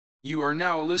You are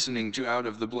now listening to Out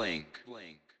of the Blank.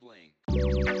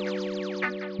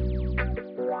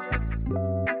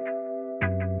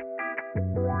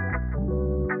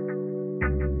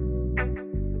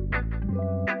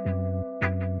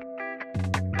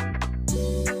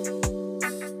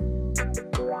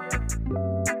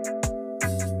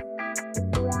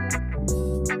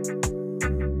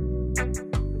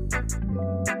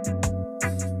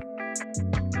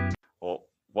 Well,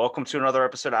 welcome to another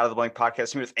episode Out of the Blank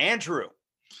podcast with Andrew.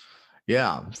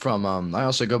 Yeah, from I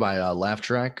also go by Laugh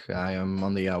Track. I am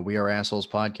on the We Are Assholes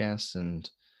podcast, and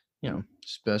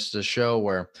it's best a show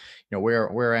where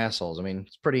we're assholes. I mean,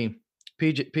 it's pretty.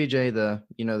 PJ,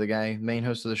 the guy, main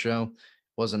host of the show,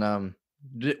 wasn't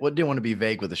didn't want to be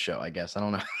vague with the show. I guess I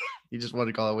don't know. He just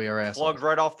wanted to call it We Are Assholes. Plugged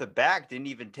right off the back. Didn't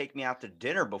even take me out to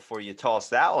dinner before you tossed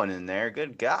that one in there.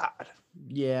 Good God.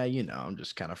 Yeah, I'm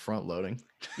just kind of front loading.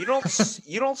 You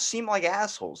don't seem like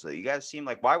assholes though. You guys seem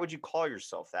like, why would you call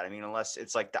yourself that? I mean, unless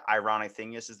it's like the ironic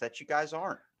thing is that you guys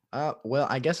aren't. Well,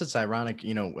 I guess it's ironic,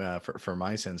 for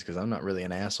my sins, because I'm not really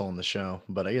an asshole in the show,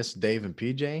 but I guess Dave and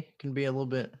PJ can be a little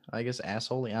bit, I guess,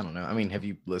 assholey. I don't know. I mean, have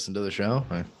you listened to the show?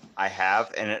 I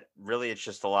have, and it's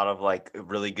just a lot of like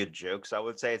really good jokes. I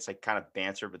would say it's like kind of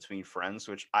banter between friends,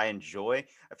 which I enjoy.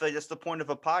 I feel like that's the point of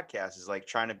a podcast, is like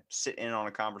trying to sit in on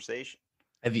a conversation.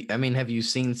 Have you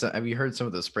heard some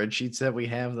of the spreadsheets that we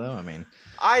have though? I mean,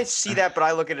 I see that, but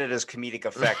I look at it as comedic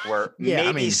effect where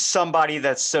Yeah, maybe somebody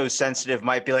that's so sensitive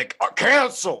might be like,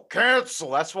 cancel.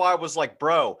 That's why I was like,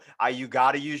 bro, you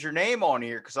got to use your name on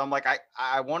here. Cause I'm like,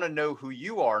 I want to know who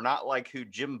you are, not like who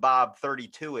Jim Bob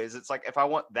 32 is. It's like, if I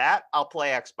want that, I'll play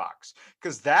Xbox,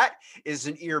 because that is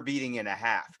an ear beating and a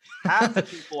half. Half the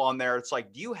people on there, it's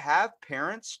like, do you have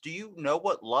parents? Do you know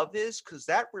what love is? Cause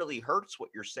that really hurts what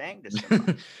you're saying to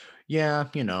somebody. Yeah,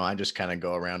 I just kind of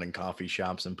go around in coffee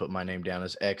shops and put my name down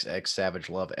as XX Savage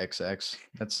Love XX.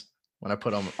 That's when I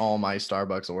put on all my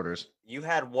Starbucks orders. You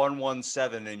had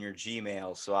 117 in your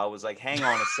Gmail, so I was like, hang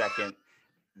on a second.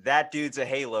 That dude's a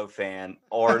Halo fan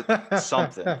or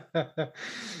something.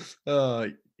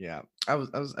 Yeah.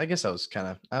 I guess I was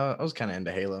kind of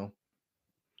into Halo.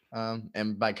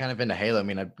 And by kind of into Halo, I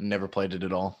mean I've never played it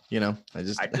at all. I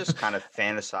just kind of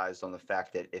fantasized on the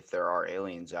fact that if there are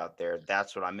aliens out there,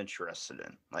 that's what I'm interested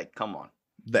in. Like, come on.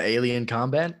 The alien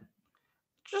combat?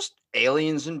 Just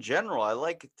aliens in general. I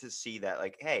like to see that.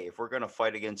 Like, hey, if we're gonna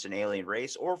fight against an alien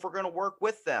race, or if we're gonna work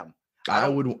with them, I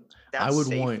would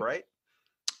safe, want, right?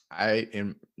 I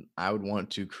would want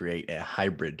to create a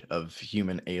hybrid of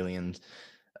human aliens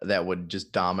that would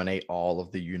just dominate all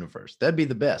of the universe. That'd be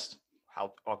the best.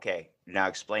 Okay, now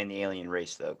explain the alien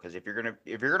race though, because if you're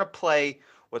gonna play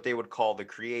what they would call the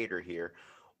creator here,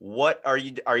 what are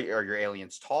your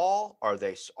aliens tall? Are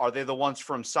they the ones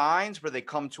from Signs, where they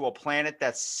come to a planet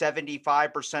that's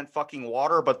 75% fucking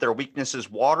water, but their weakness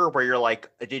is water? Where you're like,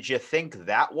 did you think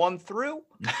that one through?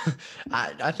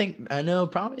 I think I know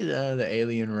probably the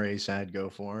alien race I'd go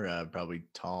for. Probably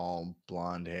tall,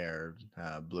 blonde hair,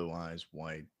 blue eyes,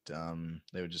 white.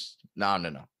 They would just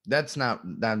no. That's not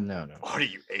that. No. What are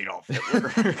you, Adolf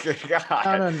Hitler?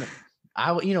 God.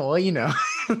 No.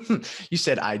 You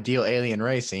said ideal alien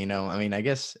race. I mean, I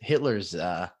guess Hitler's.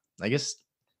 I guess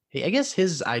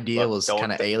his idea was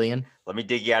kind of alien. Let me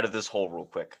dig you out of this hole real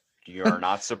quick. You are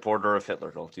not supporter of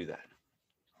Hitler. Don't do that.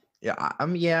 Yeah,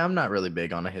 I'm not really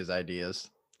big on his ideas.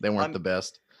 They weren't the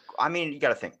best. I mean, you got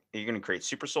to think, you're going to create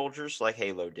super soldiers like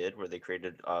Halo did, where they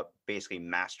created basically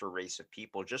master race of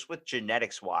people, just with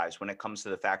genetics wise, when it comes to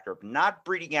the factor of not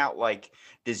breeding out like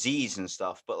disease and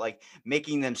stuff, but like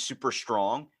making them super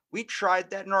strong. We tried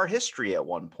that in our history at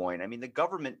one point. I mean, the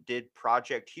government did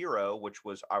Project Hero, which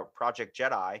was our Project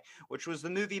Jedi, which was the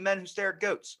movie Men Who Stare at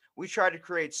Goats. We tried to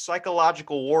create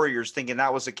psychological warriors thinking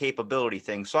that was a capability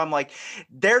thing. So I'm like,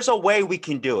 there's a way we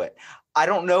can do it. I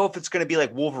don't know if it's going to be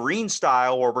like Wolverine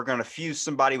style, or we're going to fuse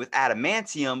somebody with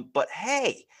adamantium, but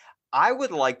hey, I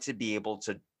would like to be able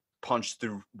to punch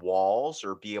through walls,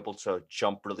 or be able to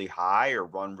jump really high, or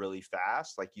run really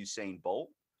fast like Usain Bolt.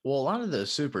 Well, a lot of the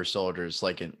super soldiers,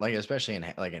 especially in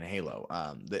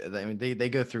Halo, they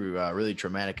go through really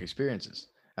traumatic experiences.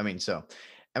 I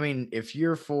mean, if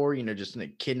you're for just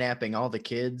kidnapping all the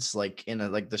kids like in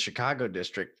the Chicago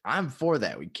district, I'm for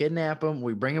that. We kidnap them,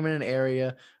 we bring them in an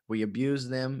area, we abuse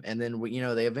them, and then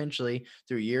they eventually,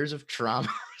 through years of trauma,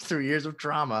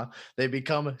 they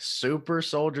become super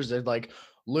soldiers. They're like,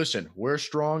 listen, we're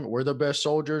strong. We're the best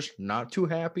soldiers. Not too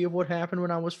happy of what happened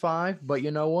when I was 5, but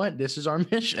you know what? This is our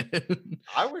mission.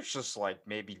 I was just like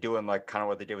maybe doing like kind of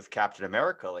what they did with Captain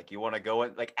America. Like, you want to go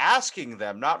in, like asking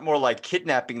them, not more like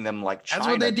kidnapping them like China.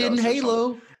 That's what they did in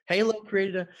Halo.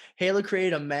 Halo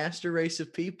created a master race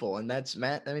of people, and that's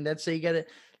Matt. I mean, that's how you get it.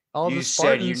 All the You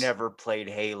said you Spartans. never played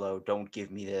Halo. Don't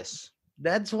give me this.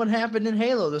 That's what happened in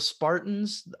Halo. The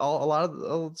Spartans, a lot of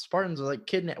the Spartans are like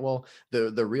kidnapped. Well,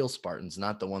 the real Spartans,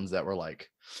 not the ones that were like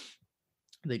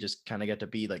they just kind of got to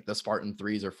be like the Spartan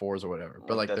 3s or 4s or whatever.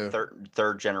 But Like like the the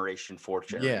third generation,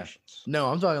 fourth yeah. generations.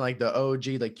 No, I'm talking like the OG,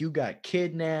 like you got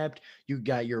kidnapped, you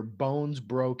got your bones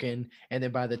broken, and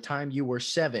then by the time you were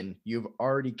 7, you've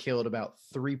already killed about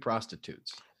 3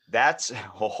 prostitutes. That's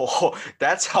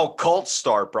that's how cults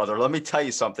start, brother. Let me tell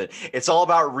you something. It's all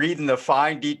about reading the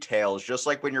fine details. Just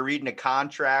like when you're reading a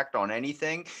contract on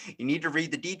anything, you need to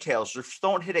read the details. Just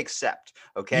don't hit accept.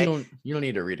 Okay. You don't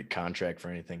need to read a contract for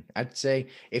anything. I'd say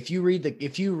if you read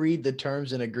the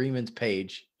terms and agreements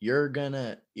page, you're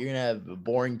gonna have a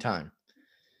boring time.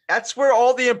 That's where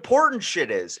all the important shit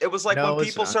is. It was like when No, it's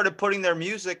people not. started putting their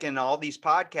music and all these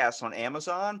podcasts on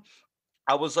Amazon.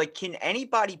 I was like, can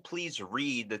anybody please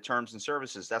read the terms and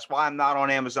services? That's why I'm not on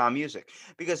Amazon Music,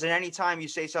 because at any time you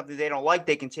say something they don't like,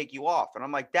 they can take you off. And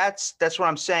I'm like, that's what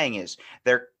I'm saying is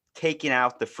they're taking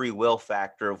out the free will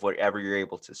factor of whatever you're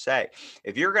able to say.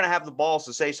 If you're going to have the balls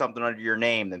to say something under your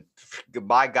name, then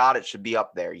by God, it should be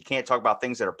up there. You can't talk about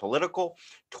things that are political.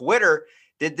 Twitter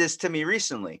did this to me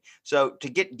recently. So to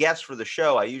get guests for the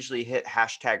show, I usually hit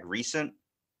hashtag recent.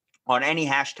 On any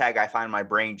hashtag I find my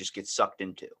brain just gets sucked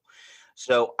into.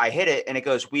 So I hit it and it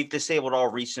goes, we've disabled all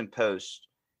recent posts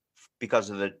because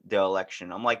of the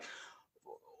election. I'm like,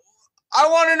 I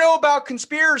want to know about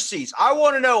conspiracies. I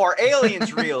want to know, are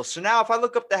aliens real? So now if I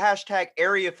look up the hashtag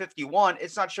Area 51,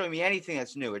 it's not showing me anything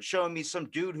that's new. It's showing me some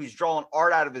dude who's drawing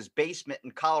art out of his basement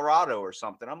in Colorado or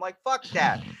something. I'm like, fuck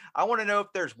that. I want to know if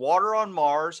there's water on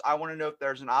Mars. I want to know if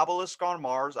there's an obelisk on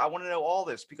Mars. I want to know all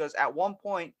this because at one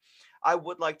point, I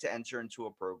would like to enter into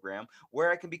a program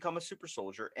where I can become a super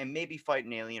soldier and maybe fight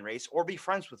an alien race or be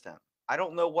friends with them. I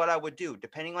don't know what I would do,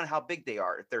 depending on how big they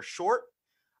are. If they're short,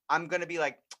 I'm going to be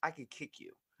like, I could kick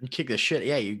you. You kick the shit.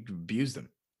 Yeah, you abuse them.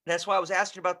 That's why I was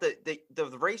asking about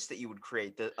the race that you would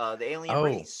create, the alien Oh.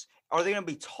 race. Are they going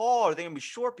to be tall? Are they going to be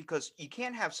short? Because you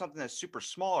can't have something that's super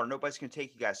small or nobody's going to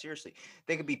take you guys seriously.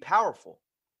 They could be powerful.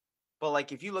 But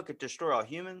like if you look at Destroy All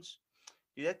Humans,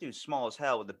 dude, that dude's small as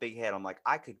hell with a big head. I'm like,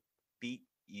 I could beat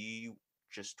you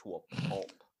just to a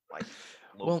pulp, like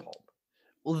low pulp.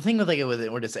 Well, the thing with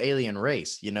with this alien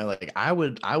race, like I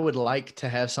would like to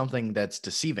have something that's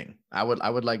deceiving. I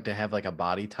would like to have like a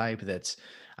body type that's,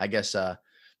 I guess,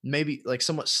 maybe like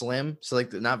somewhat slim, so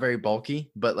like not very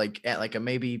bulky, but like at like a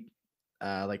maybe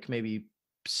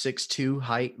 6'2"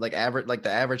 height, like average, like the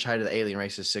average height of the alien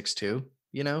race is 6'2".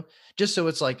 Just so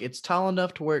it's like it's tall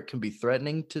enough to where it can be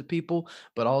threatening to people,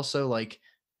 but also like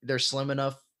they're slim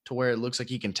enough to where it looks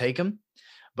like you can take them.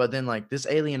 But then like this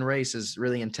alien race is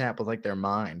really in tap with like their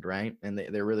mind, right? And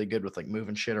they're really good with like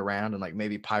moving shit around and like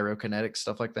maybe pyrokinetic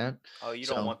stuff like that. Oh, you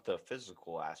don't want the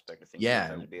physical aspect of things. Yeah. You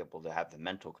want them to be able to have the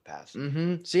mental capacity.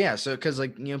 Mm-hmm. So yeah, so because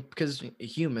like because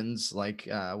humans like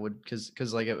would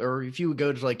because like or if you would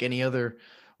go to like any other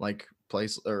like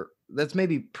place or that's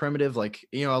maybe primitive, like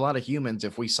a lot of humans,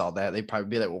 if we saw that, they'd probably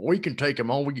be like, well, we can take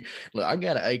them on. Look, I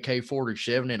got an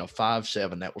AK-47 and a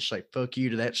 5.7 that will say fuck you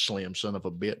to that slim son of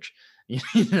a bitch.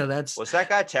 That's was that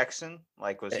guy Texan?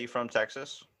 Like, was he from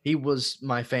Texas? He was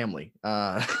my family.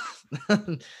 I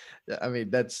mean,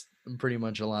 that's pretty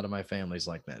much a lot of my family's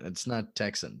like that. It's not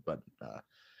Texan, but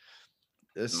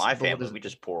my family, we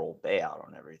just pour Old Bay out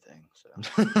on everything.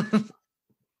 So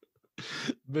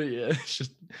but yeah, it's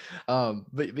just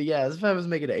but yeah, if I was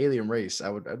making an alien race,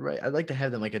 I'd like to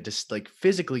have them like like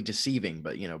physically deceiving,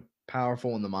 but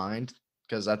powerful in the mind,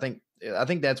 because I think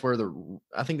that's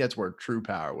where true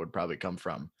power would probably come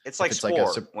from. It's like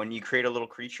Spore, when you create a little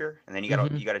creature and then you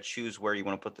gotta choose where you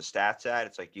want to put the stats at.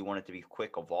 It's like, do you want it to be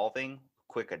quick evolving,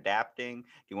 quick adapting? Do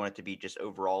you want it to be just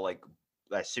overall like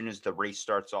as soon as the race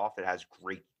starts off, it has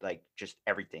great, like just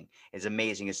everything is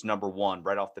amazing. It's number one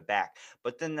right off the back.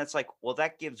 But then that's like, well,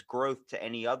 that gives growth to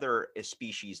any other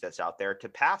species that's out there to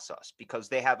pass us, because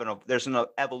there's an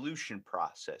evolution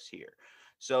process here.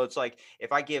 So it's like,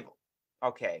 if I give,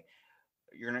 okay,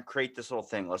 you're going to create this little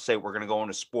thing. Let's say we're going to go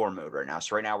into spore mode right now.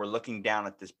 So right now we're looking down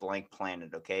at this blank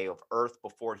planet, okay, of Earth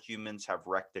before humans have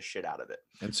wrecked the shit out of it.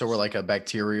 And so we're like a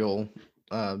bacterial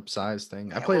size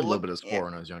thing. I played a little bit of Spore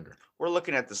when I was younger. We're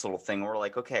looking at this little thing. And we're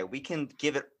like, okay, we can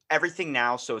give it everything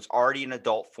now. So it's already in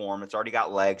adult form. It's already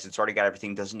got legs. It's already got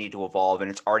everything. Doesn't need to evolve. And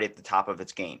it's already at the top of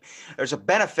its game. There's a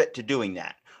benefit to doing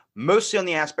that. Mostly on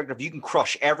the aspect of you can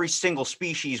crush every single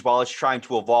species while it's trying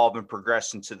to evolve and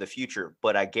progress into the future.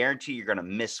 But I guarantee you're going to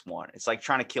miss one. It's like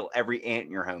trying to kill every ant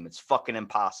in your home. It's fucking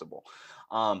impossible.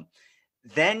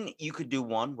 Then you could do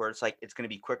one where it's like it's going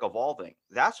to be quick evolving.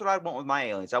 That's what I want with my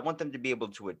aliens. I want them to be able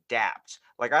to adapt.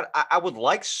 Like I would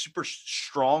like super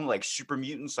strong, like super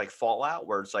mutants, like Fallout,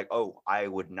 where it's like, oh, I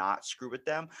would not screw with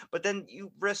them. But then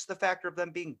you risk the factor of them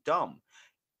being dumb.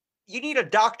 You need a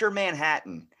Doctor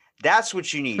Manhattan. That's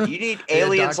what you need. You need Yeah,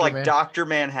 aliens Dr. like Man. Doctor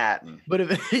Manhattan. But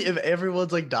if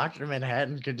everyone's like Dr.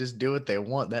 Manhattan could just do what they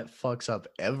want, that fucks up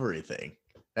everything.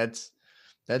 That's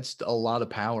that's a lot of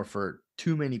power for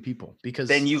too many people Then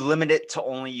because you limit it to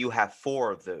only you have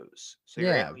 4 of those. So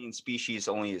your yeah, alien species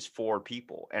only is 4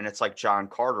 people. And it's like John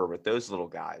Carter with those little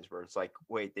guys where it's like,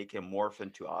 wait, they can morph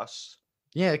into us.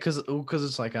 yeah, because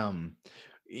it's like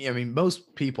yeah, I mean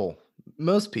most people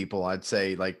I'd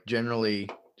say like generally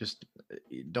just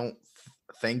don't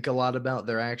think a lot about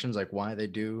their actions, like why they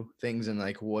do things and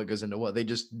like what goes into what they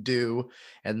just do,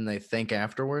 and then they think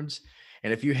afterwards.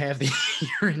 And if you have the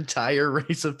your entire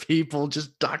race of people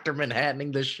just Dr.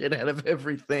 Manhattaning the shit out of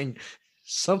everything,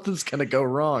 something's gonna go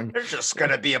wrong. There's just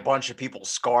gonna be a bunch of people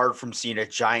scarred from seeing a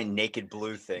giant naked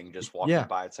blue thing just walking Yeah.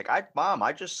 by. It's like, Mom,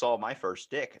 I just saw my first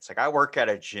dick. It's like I work at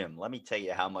a gym. Let me tell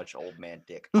you how much old man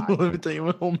dick I Let me do. tell you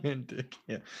what old man dick.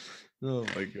 Yeah. Oh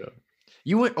my god.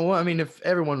 You would well, I mean, if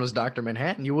everyone was Dr.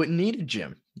 Manhattan, you wouldn't need a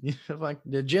gym. Like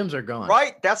the gyms are gone.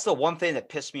 Right? That's the one thing that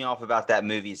pissed me off about that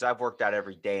movie is I've worked out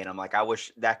every day and I'm like, I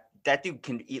wish that dude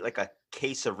can eat like a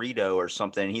quesarito or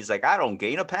something. And he's like, I don't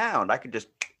gain a pound. I could just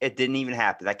it didn't even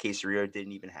happen. That quesarito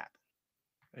didn't even happen.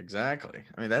 Exactly.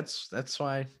 I mean, that's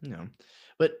why,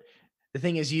 But the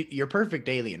thing is, your perfect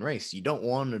alien race, you don't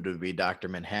want it to be Dr.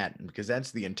 Manhattan because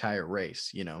that's the entire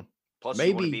race. Plus,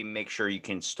 you want to Maybe be make sure you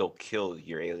can still kill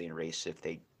your alien race if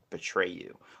they betray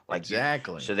you, like you,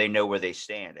 exactly. so they know where they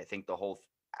stand. I think the whole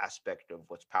aspect of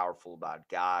what's powerful about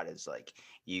God is like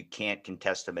you can't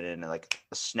contest him, and in like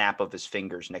a snap of his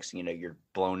fingers, next thing you know, you're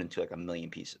blown into like a million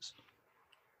pieces.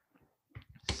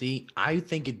 See, I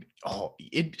think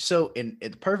it so in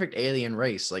the perfect alien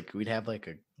race, like we'd have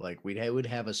would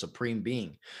have a supreme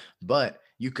being, but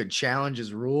you could challenge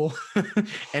his rule,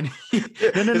 and no, no,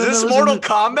 Is no, no, this listen, Mortal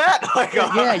Kombat? Like,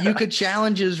 yeah, you could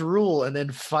challenge his rule and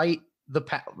then fight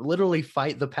literally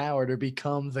fight the power to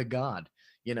become the god.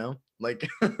 Like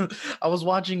I was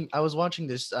watching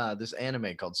this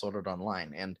anime called Sword Art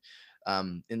Online, and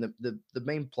in the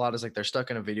main plot is like they're stuck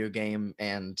in a video game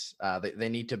and they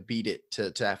need to beat it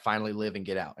to finally live and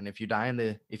get out. And if you die in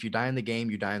the game,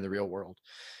 you die in the real world.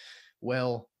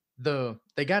 Well,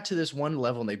 they got to this one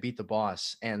level and they beat the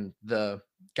boss, and the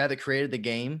guy that created the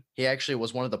game, he actually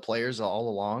was one of the players all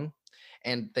along,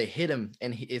 and they hit him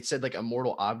and it said like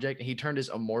immortal object, and he turned his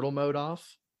immortal mode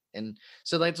off. And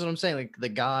so that's what I'm saying, like the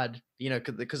god,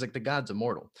 because like the god's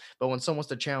immortal, but when someone wants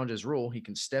to challenge his rule, he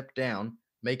can step down,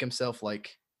 make himself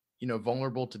like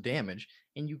vulnerable to damage,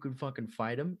 and you can fucking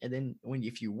fight him, and then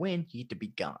if you win, you get to be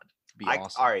god. It'd be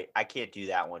awesome. all right, I can't do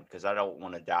that one because I don't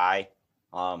want to die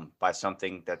by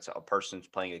something that's a person's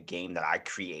playing a game that I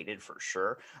created for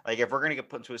sure. Like if we're gonna get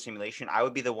put into a simulation, I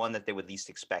would be the one that they would least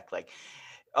expect. Like,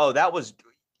 oh, that was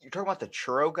you're talking about the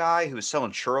churro guy who was selling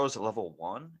churros at level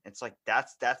 1. It's like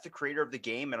that's the creator of the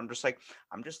game, and I'm just like,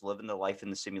 I'm just living the life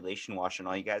in the simulation, watching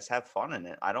all you guys have fun in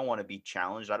it. I don't want to be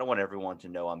challenged. I don't want everyone to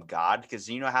know I'm God because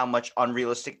you know how much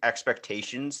unrealistic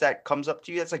expectations that comes up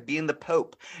to you. That's like being the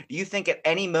Pope. Do you think at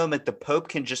any moment the Pope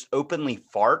can just openly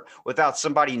fart without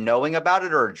somebody knowing about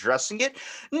it or addressing it?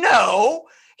 No.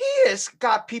 He has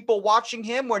got people watching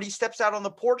him when he steps out on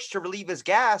the porch to relieve his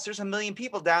gas. There's a million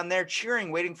people down there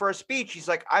cheering, waiting for a speech. He's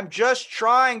like, I'm just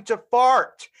trying to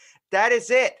fart. That is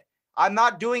it. I'm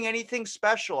not doing anything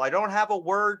special. I don't have a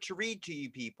word to read to you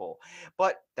people.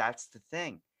 But that's the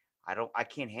thing. I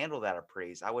can't handle that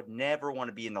appraise. I would never want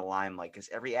to be in the limelight because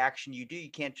every action you do,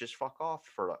 you can't just fuck off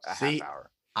for a half See,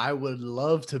 hour. I would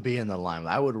love to be in the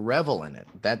limelight. I would revel in it.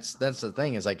 That's the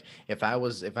thing. Is like if I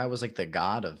was like the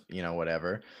god of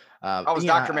whatever. If I was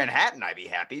Yeah, Dr. Manhattan, I'd be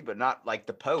happy, but not like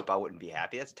the Pope. I wouldn't be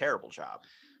happy. That's a terrible job.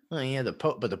 well, yeah, the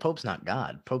Pope, but the Pope's not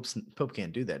God. Pope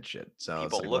can't do that shit. So it's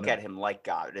People like look at whatever. him like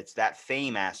God. It's that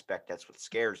fame aspect that's what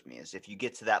scares me. Is if you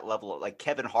get to that level of like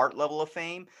Kevin Hart level of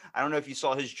fame. I don't know if you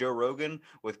saw his Joe Rogan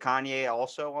with Kanye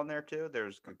also on there too.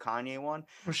 There's a Kanye one.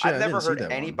 Oh shit, I've I never didn't see heard that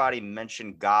one. anybody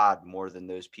mention God more than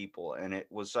those people, and it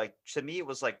was like to me, it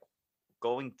was like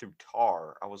going through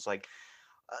tar. I was like,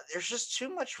 there's just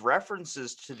too much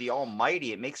references to the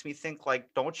Almighty. It makes me think like,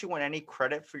 don't you want any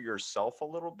credit for yourself a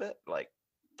little bit? Like,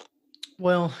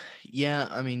 Well, yeah,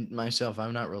 I mean myself,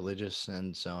 I'm not religious,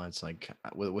 and so it's like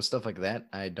with stuff like that,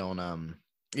 I don't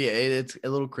yeah, it's a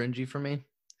little cringy for me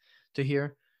to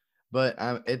hear. But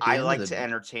at the I end of like the to day,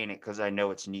 entertain it because I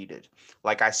know it's needed.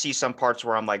 Like I see some parts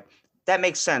where I'm like, that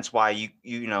makes sense why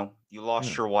you lost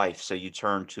Yeah. your wife, so you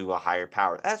turn to a higher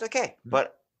power. That's okay.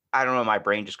 But I don't know, my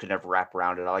brain just could never wrap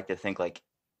around it. I like to think like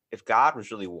if God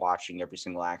was really watching every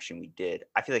single action we did,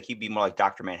 I feel like he'd be more like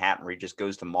Dr. Manhattan, where he just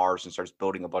goes to Mars and starts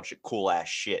building a bunch of cool ass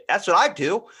shit. That's what I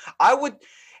do. I would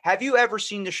have you ever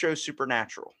seen the show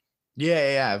Supernatural?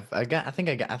 Yeah. I think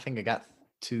I got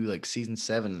to like season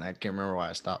 7. And I can't remember why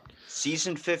I stopped.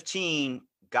 Season 15,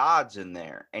 God's in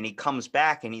there and he comes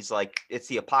back and he's like, it's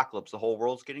the apocalypse. The whole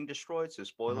world's getting destroyed. So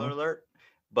spoiler Uh-huh. alert.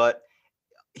 But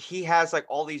he has like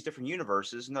all these different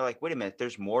universes and they're like, wait a minute,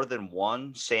 there's more than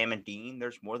one Sam and Dean.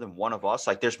 There's more than one of us.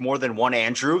 Like there's more than one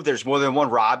Andrew. There's more than one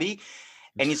Robbie.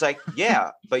 And he's like,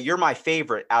 yeah, but you're my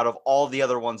favorite out of all the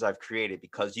other ones I've created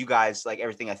because you guys, like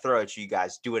everything I throw at you, you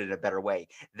guys do it in a better way.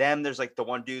 Then there's like the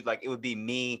one dude, like it would be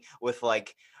me with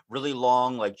like really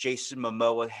long, like Jason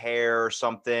Momoa hair or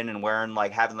something and wearing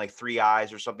like having like 3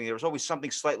 eyes or something. There was always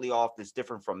something slightly off that's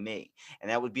different from me.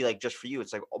 And that would be like just for you.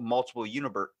 It's like a multiple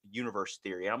universe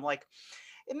theory. And I'm like,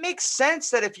 it makes sense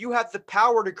that if you have the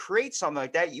power to create something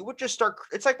like that, you would just start.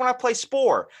 It's like when I play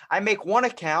Spore, I make one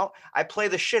account, I play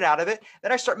the shit out of it,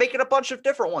 then I start making a bunch of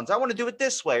different ones. I want to do it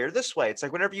this way or this way. It's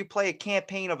like whenever you play a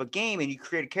campaign of a game and you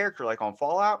create a character like on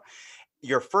Fallout,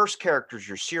 your first character is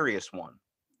your serious one.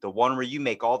 The one where you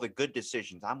make all the good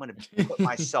decisions. I'm going to put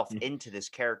myself into this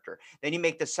character. Then you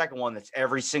make the second one that's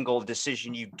every single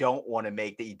decision you don't want to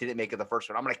make that you didn't make in the first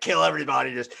one. I'm going to kill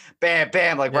everybody. Just bam,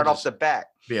 bam, like right off the bat.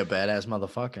 Be a badass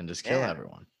motherfucker and just kill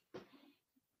everyone.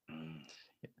 Mm.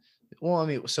 Well, I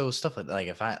mean, so stuff like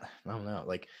if I don't know,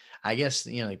 like I guess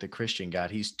like the Christian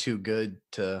God, he's too good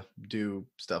to do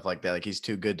stuff like that. Like he's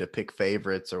too good to pick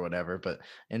favorites or whatever. But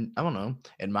and I don't know.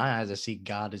 In my eyes, I see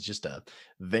God as just a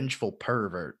vengeful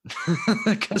pervert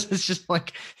because it's just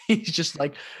like he's just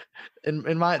like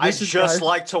in my. I just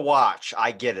like to watch.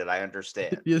 I get it. I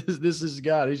understand. This is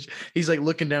God. He's like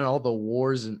looking down at all the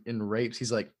wars and rapes.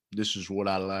 He's like, this is what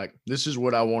I like. This is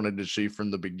what I wanted to see from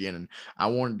the beginning. I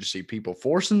wanted to see people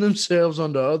forcing themselves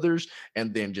onto others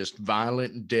and then just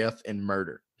violent death and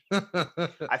murder.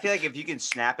 I feel like if you can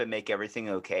snap and make everything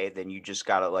okay, then you just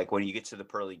gotta like when you get to the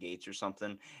pearly gates or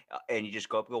something, and you just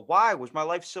go up and go, "Why was my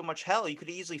life so much hell?" You could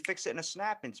easily fix it in a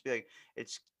snap and be like,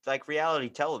 "It's like reality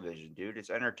television, dude. It's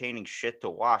entertaining shit to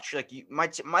watch." Like,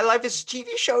 my life is a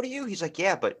TV show to you. He's like,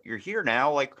 "Yeah, but you're here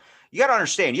now. Like, you gotta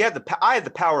understand. I have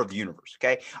the power of the universe.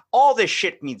 Okay, all this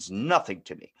shit means nothing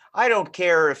to me. I don't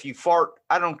care if you fart.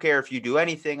 I don't care if you do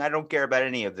anything. I don't care about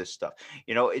any of this stuff.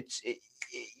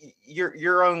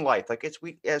 Your own life. Like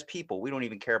we as people, we don't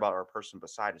even care about our person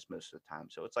beside us most of the time.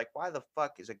 So it's like, why the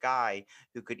fuck is a guy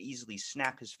who could easily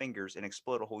snap his fingers and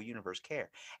explode a whole universe care?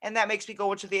 And that makes me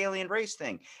go into the alien race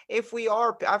thing. If we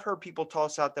are, I've heard people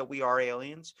toss out that we are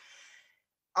aliens.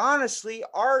 Honestly,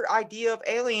 our idea of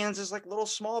aliens is like little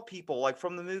small people, like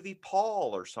from the movie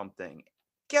Paul or something.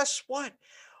 Guess what?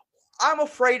 I'm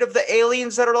afraid of the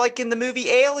aliens that are like in the movie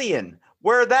Alien,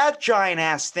 where that giant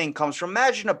ass thing comes from.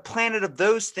 Imagine a planet of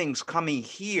those things coming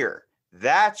here.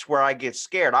 That's where I get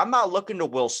scared. I'm not looking to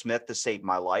Will Smith to save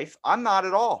my life. I'm not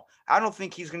at all. I don't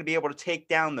think he's going to be able to take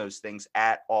down those things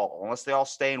at all, unless they all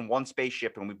stay in one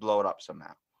spaceship and we blow it up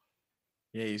somehow.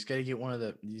 Yeah, you just gotta get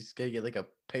you just gotta get like a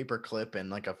paper clip and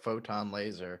like a photon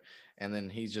laser, and then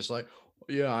he's just like,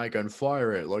 yeah, I can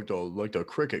fire it like the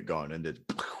cricket gun, and it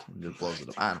just blows it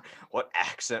up. What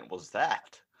accent was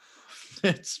that?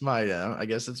 It's my, I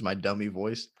guess it's my dummy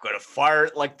voice. I'm gonna fire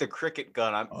it like the cricket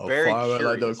gun. I'm very fire curious. it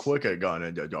like the cricket gun,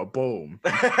 and boom,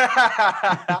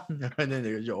 and then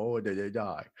they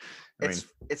die.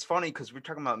 It's funny because when we're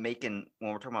talking about making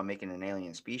an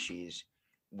alien species,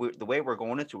 the way we're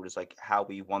going into it is like how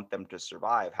we want them to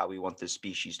survive, how we want this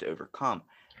species to overcome.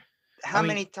 How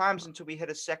many times until we hit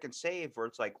a second save where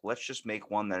it's like, let's just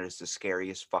make one that is the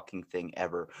scariest fucking thing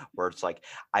ever, where it's like,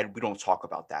 we don't talk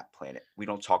about that planet. We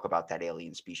don't talk about that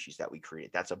alien species that we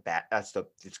created. It's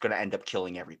going to end up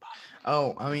killing everybody.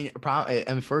 Oh, I mean, probably,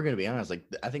 and if we're going to be honest, like,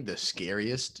 I think the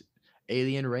scariest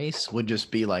alien race would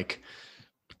just be like,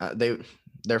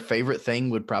 their favorite thing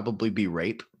would probably be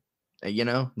rape.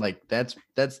 Like that's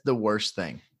the worst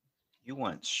thing. You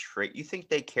went straight. You think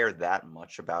they care that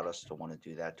much about us to want to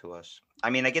do that to us? I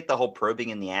mean, I get the whole probing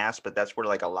in the ass, but that's where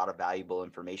like a lot of valuable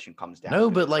information comes down. No,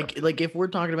 but like if we're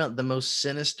talking about the most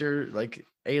sinister like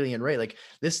alien race, like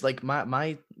this, like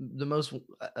the most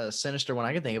sinister one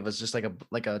I can think of is just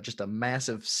just a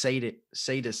massive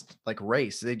sadist like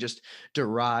race. They just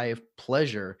derive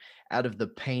pleasure out of the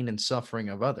pain and suffering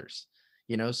of others.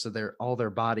 So all their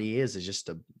body is just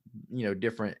a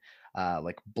different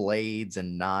like blades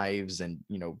and knives and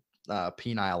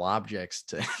penile objects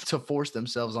to force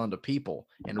themselves onto people.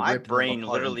 And my brain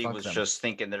literally was just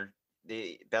thinking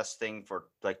the best thing for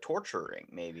like torturing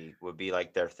maybe would be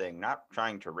like their thing, not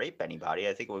trying to rape anybody.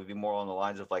 I think it would be more on the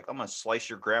lines of like, I'm gonna slice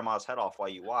your grandma's head off while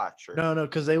you watch. Or No,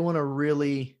 because they want to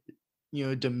really,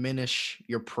 diminish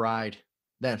your pride.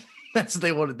 That that's what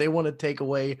they want. They want to take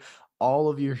away all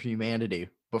of your humanity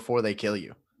before they kill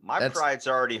you. my That's pride's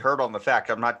already hurt on the fact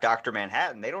I'm not Dr.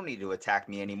 Manhattan. They don't need to attack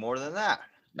me any more than that.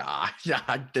 nah.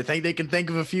 I think they can think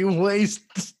of a few ways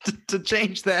to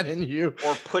change that in you.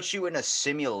 Or put you in a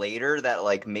simulator that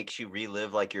like makes you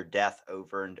relive like your death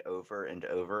over and over and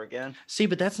over again. See,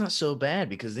 but that's not so bad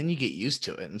because then you get used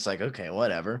to it, and it's like, okay,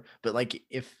 whatever. But like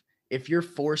if you're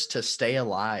forced to stay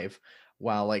alive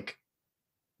while like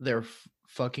they're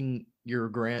fucking your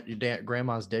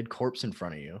grandma's dead corpse in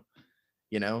front of you,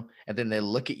 and then they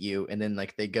look at you and then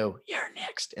like they go, "You're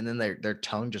next," and then their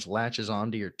tongue just latches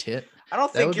onto your tit. I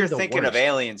don't That think would be you're the thinking of worst.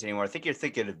 aliens anymore. I think you're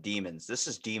thinking of demons. This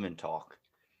is demon talk.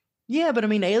 Yeah, but I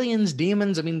mean, aliens,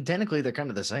 demons. I mean, technically they're kind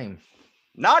of the same.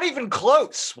 Not even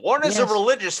close. One is a Yes.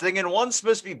 religious thing and one's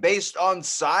supposed to be based on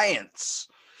science.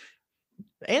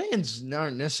 Aliens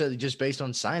aren't necessarily just based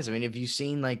on science. I mean, if you've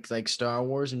seen like Star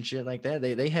Wars and shit like that,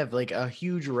 they have like a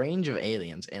huge range of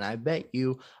aliens, and I bet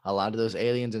you a lot of those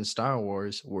aliens in Star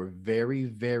Wars were very,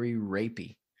 very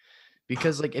rapey.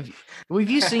 Because like if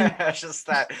you seen It's just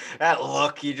that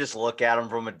look, you just look at him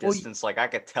from a Well, distance, like I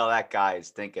could tell that guy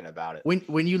is thinking about it.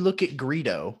 when you look at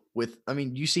Greedo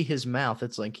you see his mouth,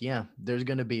 it's like, yeah, there's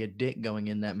gonna be a dick going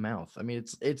in that mouth. I mean,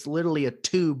 it's literally a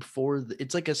tube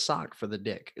it's like a sock for the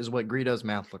dick, is what Greedo's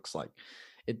mouth looks like.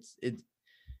 It's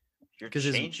You're 'cause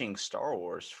his- changing Star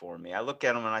Wars for me. I look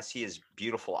at him and I see his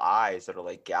beautiful eyes that are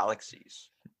like galaxies.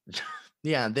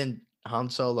 yeah, and then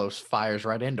Han Solo fires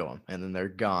right into him, and then they're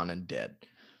gone and dead.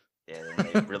 Yeah, then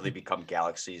they really become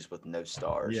galaxies with no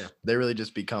stars. Yeah, they really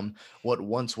just become what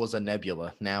once was a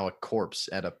nebula, now a corpse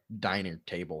at a dining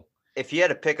table. If you had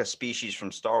to pick a species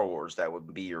from Star Wars, that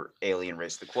would be your alien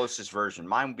race. The closest version,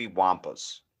 mine would be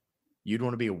Wampas. You'd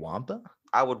want to be a Wampa?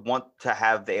 I would want to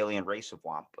have the alien race of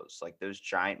Wampas, like those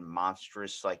giant,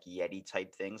 monstrous, like Yeti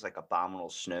type things, like abominable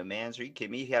snowmans. Are you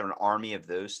kidding me? If you have an army of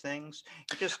those things,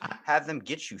 you just have them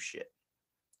get you shit.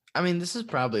 I mean, this is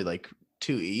probably like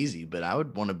too easy, but I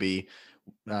would want to be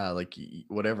like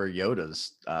whatever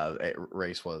Yoda's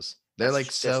race was. They're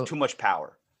like That's too much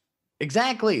power.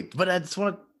 Exactly, but that's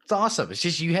what it's awesome. It's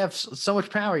just you have so much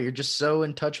power. You're just so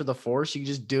in touch with the Force. You can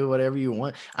just do whatever you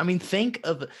want. I mean, think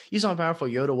of you saw how powerful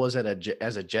Yoda was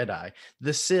as a Jedi.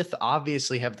 The Sith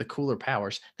obviously have the cooler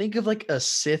powers. Think of like a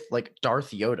Sith like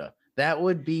Darth Yoda. That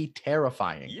would be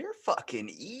terrifying. You're fucking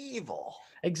evil.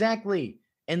 Exactly.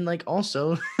 And like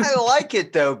also I like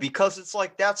it though, because it's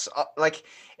like that's like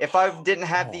if I didn't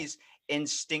have Oh. these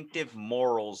instinctive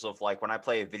morals of like when I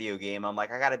play a video game, I'm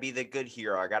like, I gotta be the good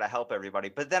hero, I gotta help everybody.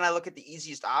 But then I look at the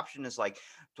easiest option is like,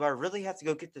 do I really have to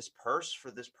go get this purse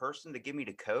for this person to give me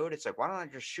the code? It's like, why don't I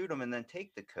just shoot them and then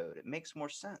take the code? It makes more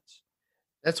sense.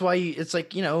 that's why it's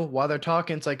like, while they're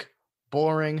talking, it's like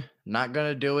boring, not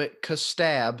gonna do it, cause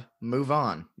stab, move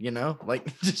on,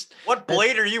 like just What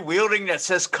blade are you wielding that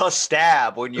says cuss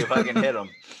stab when you fucking hit them?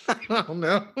 I don't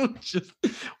know. Just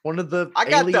one of the I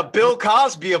got the alien- Bill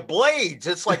Cosby of blades.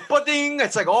 It's like pudding.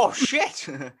 It's like, oh shit.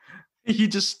 You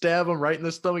just stab him right in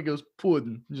the stomach, goes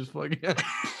pudding. Just fucking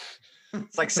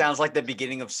It's like sounds like the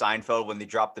beginning of Seinfeld when they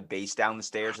drop the bass down the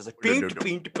stairs. It's like bing,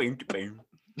 bing, bing, bing.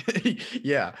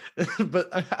 yeah. But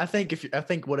I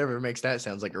think whatever makes that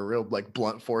sounds like a real like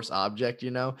blunt force object,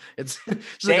 It's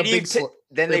like a big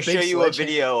Then the they show big you a sledgehammer.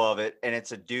 video of it, and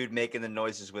it's a dude making the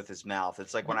noises with his mouth.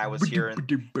 It's like when I was hearing,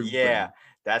 yeah,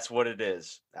 that's what it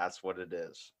is. That's what it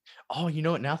is. Oh, you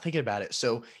know what? Now thinking about it.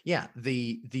 So yeah,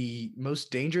 the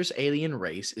most dangerous alien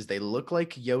race is they look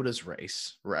like Yoda's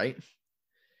race, right?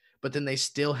 But then they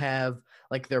still have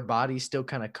like their bodies still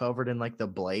kind of covered in like the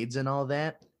blades and all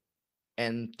that.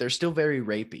 And they're still very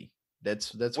rapey.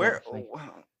 That's Where? what I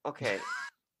think. Okay,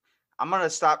 I'm gonna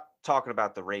stop talking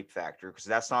about the rape factor because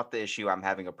that's not the issue I'm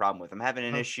having a problem with. I'm having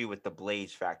an Oh. issue with the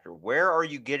blades factor. Where are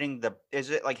you getting the? Is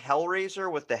it like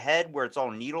Hellraiser with the head where it's all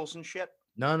needles and shit?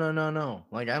 No.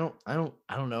 Like I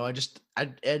don't know.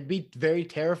 It'd be very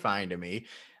terrifying to me.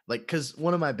 Like, cause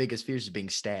one of my biggest fears is being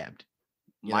stabbed.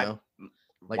 You My- know?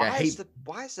 Like I hate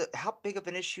Why is it? How big of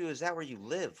an issue is that where you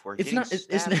live? Where It's getting not- it's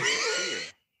stabbed not- is a fear?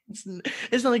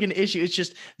 it's not like an issue. It's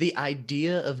just the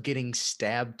idea of getting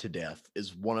stabbed to death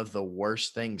is one of the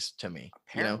worst things to me.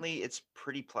 Apparently, it's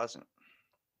pretty pleasant.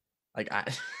 Like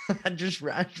I'd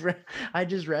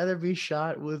just rather be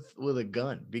shot with a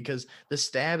gun because the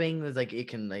stabbing is like it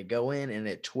can like go in and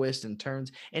it twists and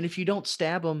turns, and if you don't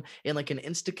stab them in like an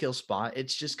insta kill spot,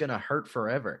 it's just gonna hurt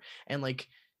forever. And like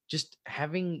just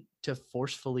having to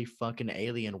forcefully fuck an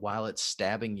alien while it's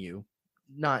stabbing you,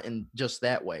 not in just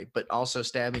that way, but also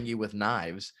stabbing you with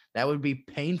knives, that would be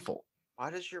painful. Why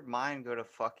does your mind go to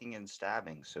fucking and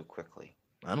stabbing so quickly?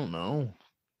 I don't know.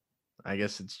 I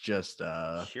guess it's just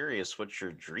Curious what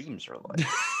your dreams are like.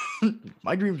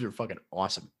 my dreams are fucking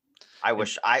awesome. I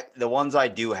wish the ones I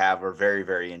do have are very,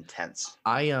 very intense.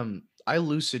 I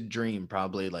lucid dream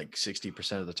probably like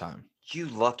 60% of the time. You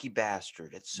lucky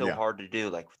bastard. It's so Yeah. hard to do,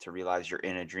 like to realize you're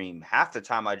in a dream. Half the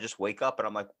time I just wake up and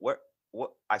I'm like, what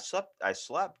I slept.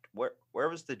 Where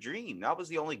was the dream? That was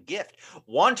the only gift.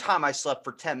 One time I slept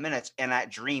for 10 minutes and that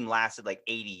dream lasted like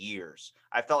 80 years.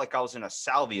 I felt like I was in a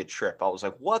salvia trip. I was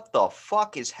like, what the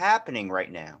fuck is happening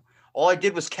right now? All I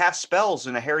did was cast spells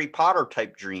in a Harry Potter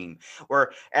type dream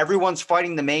where everyone's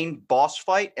fighting the main boss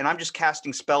fight and I'm just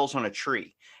casting spells on a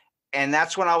tree. And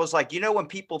that's when I was like, when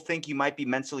people think you might be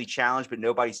mentally challenged, but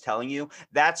nobody's telling you,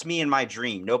 that's me in my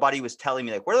dream. Nobody was telling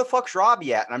me like, where the fuck's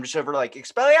Robbie at? And I'm just over like,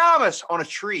 Expelliarmus on a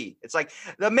tree. It's like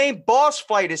the main boss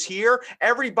fight is here.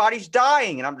 Everybody's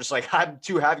dying. And I'm just like, I'm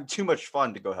having too much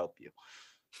fun to go help you.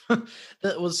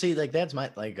 Well, see, like that's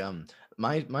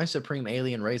my supreme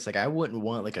alien race. Like I wouldn't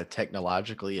want like a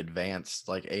technologically advanced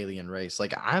like alien race.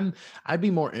 Like I'd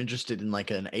be more interested in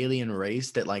like an alien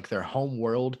race that like their home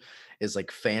world is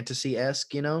like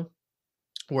fantasy-esque,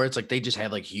 where it's like they just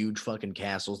have like huge fucking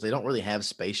castles. They don't really have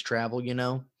space travel,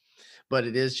 but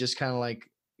it is just kind of like,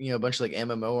 a bunch of like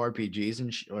MMORPGs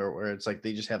and where it's like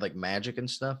they just have like magic and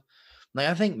stuff. Like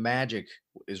I think magic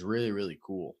is really, really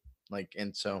cool. Like,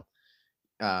 and so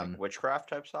Like witchcraft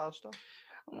type style stuff.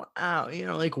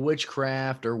 like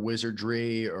witchcraft or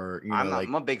wizardry or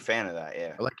I'm a big fan of that.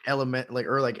 Yeah. like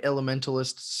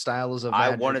elementalist styles of I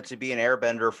magic. wanted to be an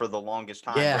airbender for the longest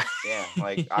time. Yeah. Yeah.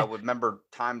 Like I would remember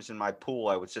times in my pool,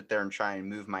 I would sit there and try and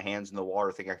move my hands in the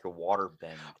water, think I could water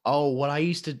bend. Oh, what I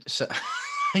used to so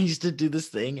I used to do this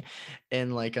thing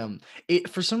and like it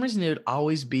for some reason it would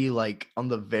always be like on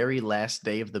the very last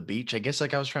day of the beach. I guess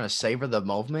like I was trying to savor the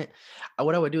moment.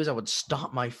 What I would do is I would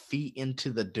stomp my feet into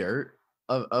the dirt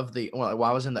of the while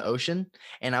I was in the ocean,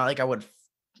 and I would push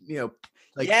it,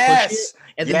 Yes.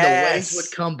 and then the waves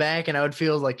would come back and I would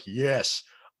feel like, yes,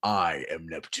 I am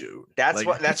Neptune. That's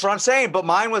Like, what I'm saying. But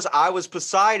mine was I was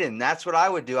Poseidon. That's what I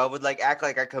would do. I would like act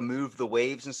like I could move the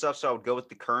waves and stuff. So I would go with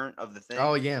the current of the thing.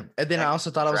 Oh yeah. And then I Like,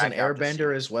 also thought I was an drag out the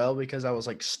airbender sea. as well because I was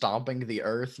like stomping the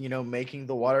earth, making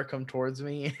the water come towards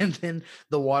me. And then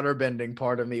the water bending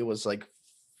part of me was like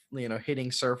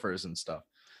hitting surfers and stuff.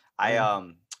 I Yeah.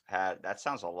 had that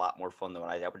sounds a lot more fun than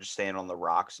what I did. I would just stand on the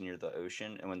rocks near the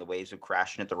ocean, and when the waves would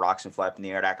crash and hit the rocks and fly up in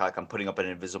the air, I'd act like I'm putting up an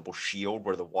invisible shield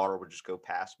where the water would just go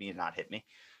past me and not hit me.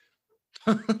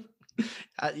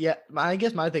 Yeah, I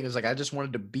guess my thing is like I just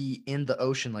wanted to be in the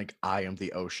ocean, like I am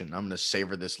the ocean. I'm gonna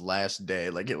savor this last day,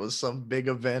 like it was some big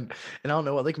event. And I don't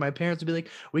know what, like my parents would be like,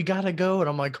 "We gotta go," and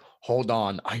I'm like, "Hold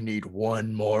on, I need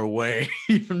one more way."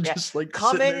 I'm Yeah, just like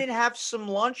come sitting in there. and have some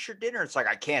lunch or dinner. It's like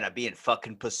I can't. I'm being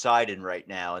fucking Poseidon right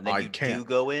now, and then I you do can't.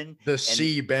 go in, The and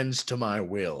sea bends to my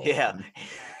will. yeah.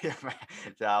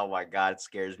 Oh my God, it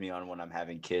scares me on when I'm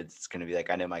having kids. It's gonna be like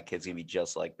I know my kid's gonna be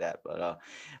just like that. But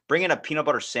bringing a peanut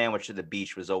butter sandwich to the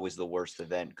beach was always the worst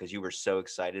event because you were so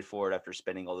excited for it after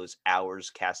spending all those hours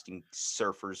casting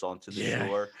surfers onto the Yeah.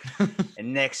 shore.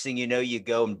 And next thing you know, you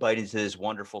go and bite into this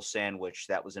wonderful sandwich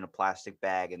that was in a plastic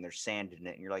bag and there's sand in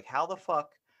it, and you're like, how the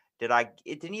fuck did I?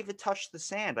 It didn't even touch the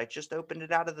sand. I just opened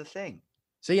it out of the thing.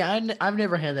 So yeah, I've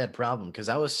never had that problem because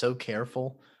I was so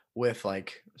careful with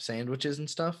like sandwiches and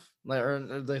stuff, like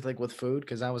with food,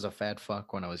 because I was a fat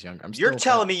fuck when I was younger. I'm You're still fat.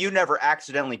 telling me you never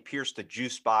accidentally pierced the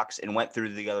juice box and went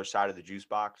through the other side of the juice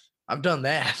box? I've done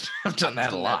that. I've done that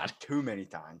a Done lot. too many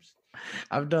times.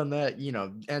 I've done that,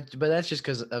 but that's just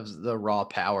because of the raw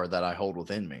power that I hold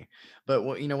within me. But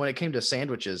when it came to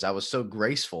sandwiches, I was so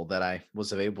graceful that I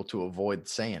was able to avoid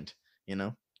sand. You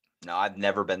know. No, I've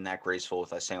never been that graceful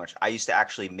with a sandwich. I used to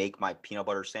actually make my peanut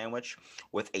butter sandwich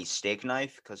with a steak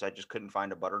knife because I just couldn't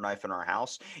find a butter knife in our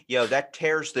house. Yo, that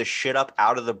tears the shit up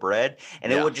out of the bread,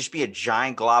 and it Yeah. would just be a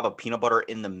giant glob of peanut butter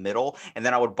in the middle, and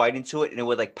then I would bite into it, and it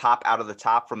would like pop out of the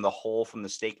top from the hole from the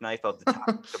steak knife of the top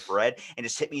of the bread, and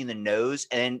just hit me in the nose.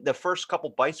 And the first couple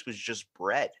bites was just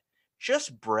bread,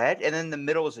 and then the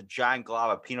middle was a giant glob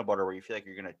of peanut butter where you feel like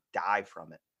you're gonna die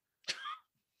from it.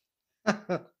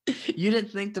 You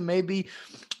didn't think to maybe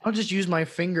I'll just use my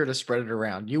finger to spread it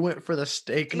around. You went for the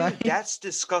steak Dude, knife. that's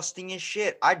disgusting as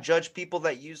shit. I judge people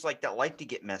that use like that like to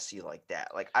get messy like that.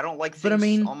 Like I don't like But I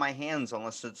things mean- on my hands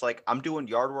unless it's like I'm doing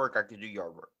yard work, I can do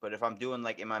yard work. But if I'm doing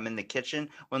like I'm in the kitchen,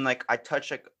 when like I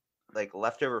touch like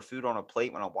leftover food on a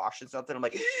plate when I'm washing something, I'm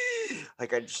like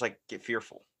like I just like get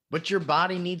fearful. But your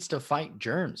body needs to fight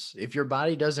germs. If your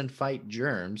body doesn't fight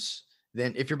germs,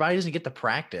 then if your body doesn't get the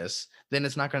practice, then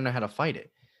it's not going to know how to fight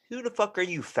it. Who the fuck are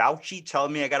you, Fauci,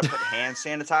 telling me I got to put hand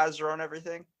sanitizer on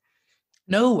everything?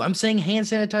 No, I'm saying hand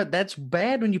sanitizer. That's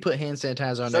bad when you put hand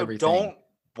sanitizer on So everything. don't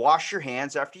wash your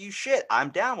hands after you shit. I'm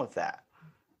down with that.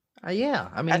 Yeah,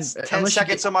 I mean, That's 10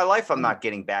 seconds of my life I'm not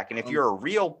getting back. And if you're a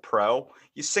real pro,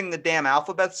 you sing the damn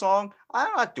alphabet song.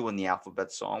 I'm not doing the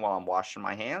alphabet song while I'm washing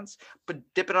my hands, but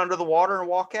dip it under the water and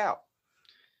walk out.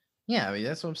 Yeah, I mean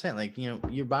that's what I'm saying. Like,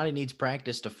 your body needs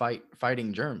practice to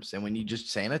fighting germs, and when you just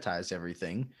sanitize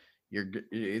everything,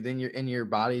 then your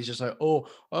body's just like, oh,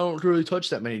 I don't really touch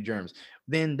that many germs.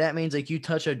 Then that means like you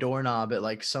touch a doorknob at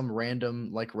like some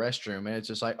random like restroom, and it's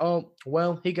just like, oh,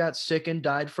 well, he got sick and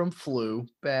died from flu.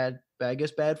 Bad, I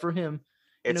guess bad for him.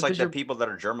 It's like Because the you're people that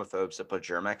are germaphobes that put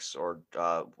Germex or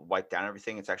wipe down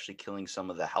everything. It's actually killing some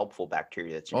of the helpful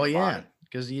bacteria that's in oh your yeah, body.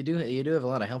 because you do have a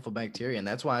lot of helpful bacteria, and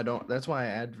that's why I don't. That's why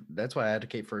I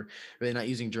advocate for really not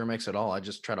using Germex at all. I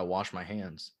just try to wash my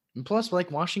hands. And plus, like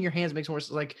washing your hands makes more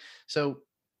like so.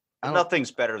 I don't.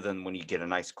 Nothing's better than when you get a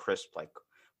nice crisp like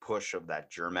push of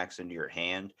that Germex into your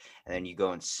hand, and then you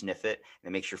go and sniff it,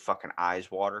 and it makes your fucking eyes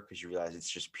water because you realize it's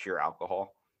just pure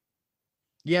alcohol.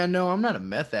 Yeah, no, I'm not a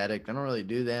meth addict. I don't really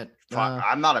do that. Fuck,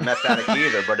 I'm not a meth addict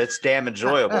either, but it's damn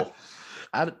enjoyable.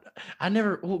 I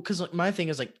never because my thing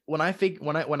is like when I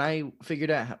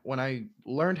figured out when I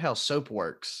learned how soap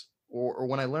works or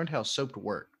when I learned how soap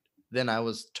worked, then I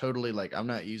was totally like I'm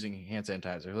not using hand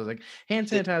sanitizer. I was like hand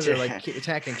sanitizer like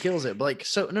attack and kills it, but like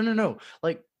so no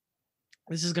like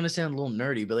this is gonna sound a little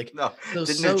nerdy, but like No, so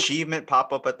didn't soap. achievement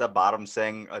pop up at the bottom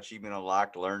saying achievement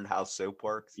unlocked, learned how soap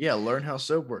works? Yeah, learn how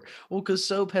soap works. Well, because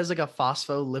soap has like a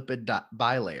phospholipid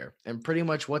bilayer, and pretty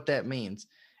much what that means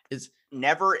is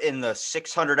Never in the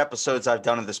 600 episodes I've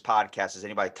done of this podcast has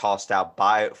anybody tossed out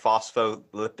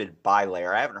phospholipid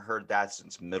bilayer. I haven't heard that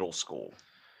since middle school.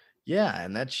 yeah,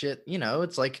 and that shit,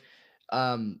 it's like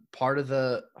part of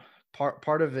the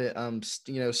part of it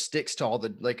sticks to all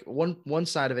the like one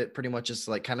side of it pretty much is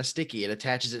like kind of sticky. It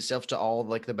attaches itself to all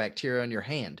like the bacteria on your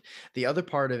hand. The other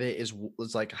part of it is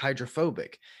like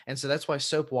hydrophobic. And so that's why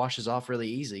soap washes off really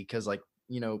easy cuz like,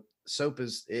 soap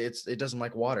it doesn't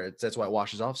like water. That's why it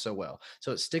washes off so well.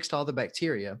 So it sticks to all the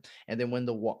bacteria, and then when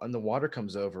the water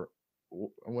comes over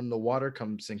when the water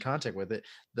comes in contact with it,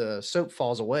 the soap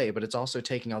falls away, but it's also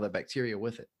taking all that bacteria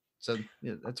with it. So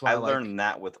that's why I I like. learned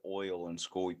that with oil in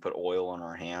school. We put oil on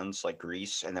our hands like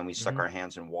grease, and then we stuck Mhm. our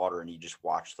hands in water, and you just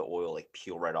watch the oil like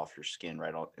peel right off your skin,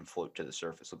 right off and float to the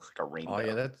surface. Looks like a Oh yeah,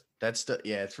 rainbow.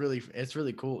 yeah, it's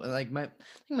really cool. And like I think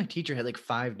my teacher had like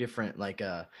five different like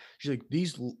she's like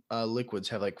these liquids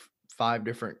have like five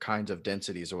different kinds of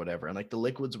densities or whatever, and like the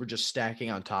liquids were just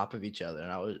stacking on top of each other,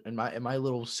 and I was and my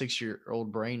little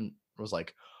 6-year-old brain was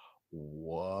like,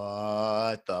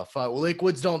 what the fuck?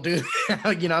 Liquids don't do that.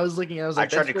 I was looking, I was I like,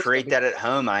 tried that's to supposed to create be. that at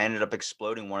home. I ended up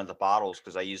exploding one of the bottles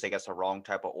because I used, I guess, the wrong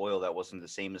type of oil that wasn't the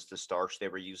same as the starch they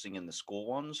were using in the school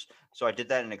ones. So I did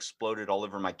that and exploded all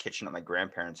over my kitchen at my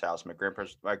grandparents' house. My grandpa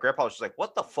was just like,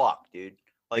 "What the fuck, dude?"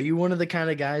 Are Like, you one of the kind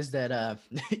of guys that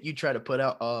you try to put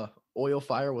out oil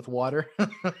fire with water?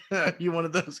 You one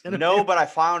of those kind of no, people? but I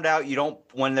found out you don't,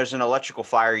 when there's an electrical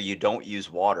fire, you don't use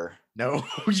water. No,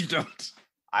 you don't.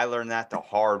 I learned that the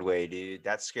hard way, dude.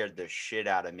 That scared the shit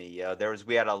out of me.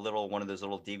 We had one of those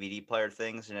little DVD player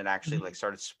things, and it actually Mhm. like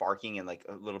started sparking, and like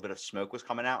a little bit of smoke was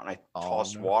coming out, and I Oh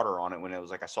tossed no. water on it when it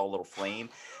was like I saw a little flame.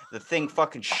 The thing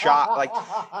fucking shot like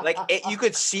it, you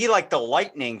could see like the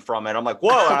lightning from it. I'm like,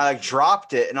 whoa, and I like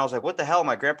dropped it, and I was like, what the hell?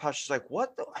 My grandpa's just like,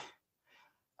 what the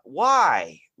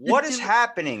why? What is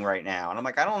happening right now? And I'm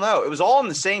like, I don't know. It was all in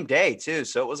the same day too.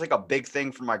 So it was like a big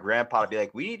thing for my grandpa to be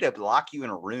like, we need to lock you in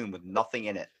a room with nothing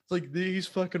in it. It's like he's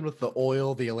fucking with the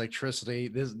oil, the electricity.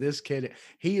 This kid,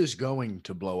 he is going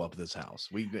to blow up this house.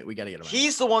 We got to get him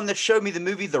He's the one that showed me the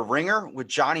movie The Ringer with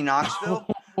Johnny Knoxville.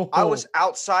 I out. was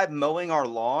outside mowing our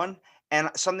lawn and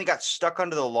something got stuck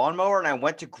under the lawnmower and I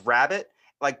went to grab it,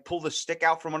 like pull the stick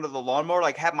out from under the lawnmower,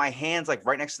 like have my hands like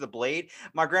right next to the blade.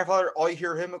 My grandfather, all you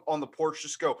hear him on the porch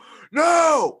just go,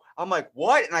 no. I'm like,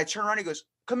 what? And I turn around, he goes,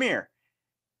 come here.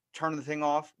 Turn the thing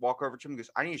off, walk over to him, he goes,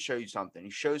 I need to show you something. He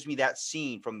shows me that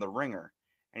scene from The Ringer.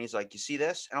 And he's like, you see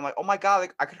this? And I'm like, oh my God,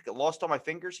 like, I could get lost on my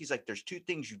fingers. He's like, there's two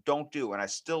things you don't do. And I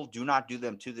still do not do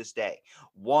them to this day.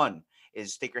 One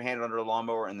is stick your hand under a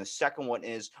lawnmower. And the second one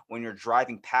is when you're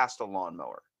driving past a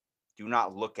lawnmower, do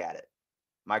not look at it.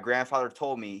 My grandfather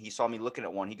told me, he saw me looking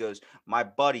at one. He goes, my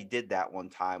buddy did that one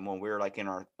time when we were like in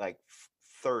our like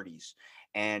 30s.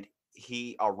 And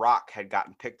a rock had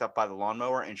gotten picked up by the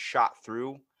lawnmower and shot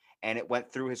through and it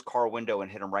went through his car window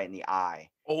and hit him right in the eye.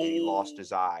 And he lost Oh,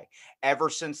 his eye. Ever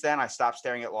since then, I stopped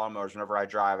staring at lawnmowers. Whenever I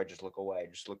drive, I just look away.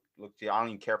 Just look. I don't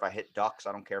even care if I hit ducks.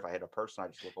 I don't care if I hit a person. I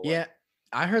just look away. yeah.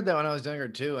 I heard that when I was younger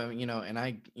too. I mean,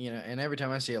 and every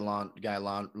time I see a lawn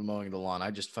mowing the lawn, I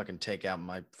just fucking take out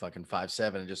my fucking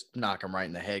 5.7 and just knock him right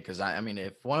in the head. Because I mean,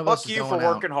 if one of us Fuck is you for going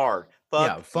out, working hard.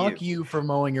 yeah, Fuck you. fuck you for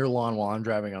mowing your lawn while I'm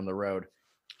driving on the road.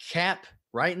 Cap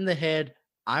right in the head.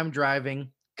 I'm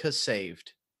driving, cause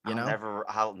saved. You know?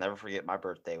 I'll never forget my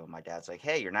birthday when my dad's like,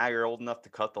 "Hey, you're old enough to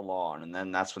cut the lawn," and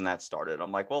then that's when that started.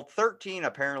 I'm like, "Well, 13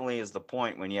 apparently is the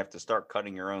point when you have to start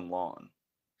cutting your own lawn."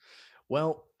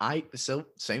 Well, so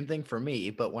same thing for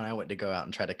me, but when I went to go out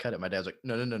and try to cut it, my dad's like,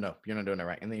 no, no, no, no, you're not doing it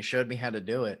right. And then he showed me how to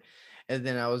do it. And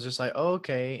then I was just like, oh,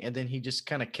 okay. And then he just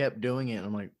kind of kept doing it. And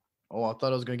I'm like, oh, I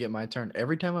thought I was going to get my turn.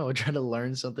 Every time I would try to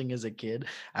learn something as a kid,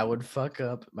 I would fuck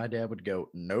up. My dad would go,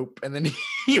 nope. And then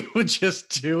he would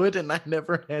just do it. And I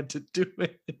never had to do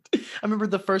it. I remember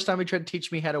the first time he tried to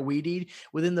teach me how to weed eat.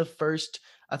 Within the first,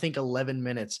 I think, 11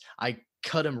 minutes, I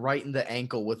cut him right in the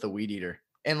ankle with a weed eater.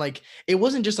 And like, it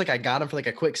wasn't just like I got him for like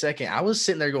a quick second. I was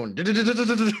sitting there going,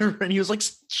 and he was like,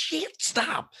 shit,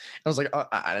 stop. I was like, oh,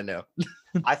 I don't know.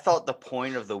 I thought the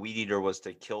point of the weed eater was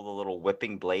to kill the little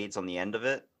whipping blades on the end of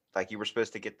it. Like you were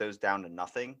supposed to get those down to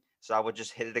nothing. So I would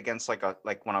just hit it against like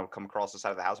when I would come across the side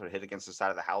of the house, I would hit against the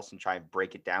side of the house and try and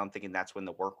break it down, thinking that's when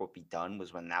the work would be done,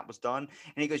 was when that was done.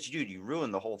 And he goes, dude, you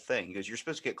ruined the whole thing. He goes, you're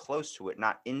supposed to get close to it,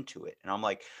 not into it. And I'm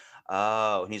like,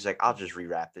 oh, and he's like, I'll just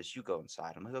rewrap this. You go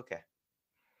inside. I'm like, okay.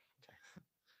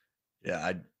 Yeah,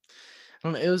 I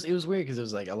don't know. It was weird because it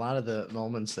was like a lot of the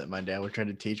moments that my dad would try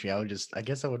to teach me, I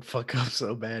guess I would fuck up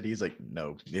so bad. He's like,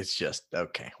 no, it's just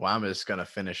okay. Well, I'm just gonna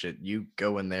finish it. You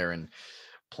go in there and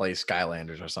play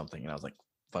Skylanders or something. And I was like,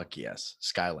 fuck yes,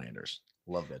 Skylanders.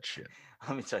 Love that shit.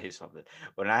 Let me tell you something.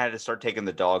 When I had to start taking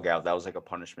the dog out, that was like a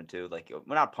punishment too. Like, well,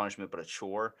 not punishment, but a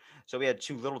chore. So we had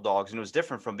two little dogs, and it was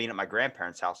different from being at my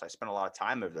grandparents' house. I spent a lot of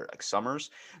time over there, like summers.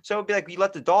 So it'd be like, you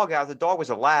let the dog out. The dog was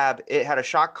a lab. It had a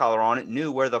shock collar on it,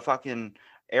 knew where the fucking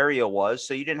area was.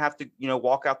 So you didn't have to,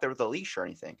 walk out there with a leash or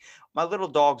anything. My little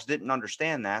dogs didn't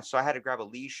understand that. So I had to grab a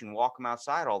leash and walk them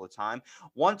outside all the time.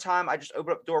 One time I just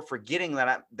opened up the door forgetting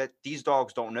that these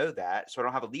dogs don't know that. So I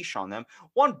don't have a leash on them.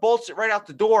 One bolts it right out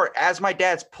the door as my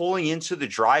dad's pulling into the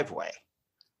driveway.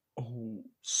 Oh,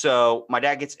 So my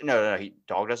dad gets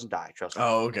dog doesn't die, trust me.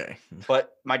 oh, okay.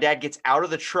 But my dad gets out of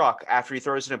the truck after he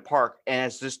throws it in park, and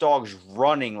as this dog's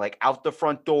running like out the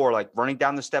front door, like running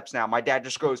down the steps now, my dad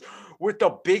just goes with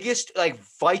the biggest like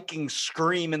Viking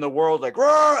scream in the world, like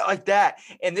 "Roar!" like that.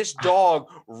 And this dog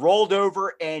rolled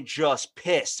over and just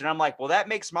pissed. And I'm like, well, that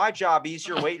makes my job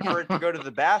easier waiting for it to go to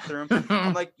the bathroom.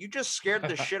 I'm like, you just scared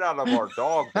the shit out of our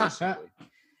dog, basically.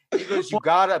 He goes, you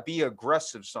gotta be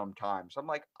aggressive sometimes. I'm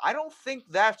like, I don't think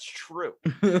that's true.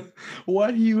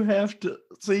 Why do you have to?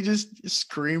 So you just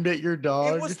screamed at your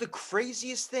dog? It was the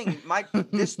craziest thing.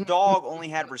 This dog only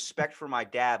had respect for my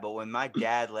dad, but when my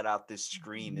dad let out this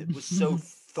scream, it was so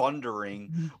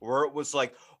thundering, where it was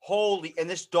like, holy, and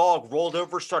this dog rolled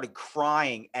over, started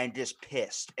crying, and just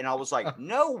pissed. And I was like,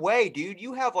 no way, dude,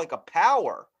 you have like a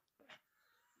power.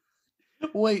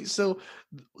 Wait, so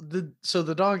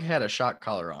the dog had a shock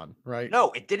collar on, right? No,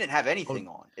 it didn't have anything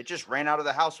on. It just ran out of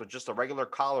the house with just a regular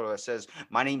collar that says,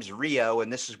 my name's Rio,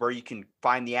 and this is where you can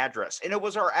find the address. And it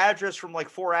was our address from like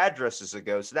 4 addresses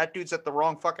ago. So that dude's at the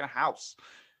wrong fucking house.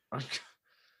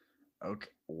 Okay.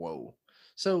 Whoa.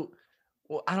 So,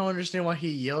 well, I don't understand why he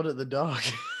yelled at the dog.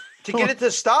 To get it to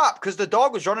stop, because the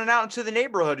dog was running out into the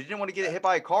neighborhood. He didn't want to get hit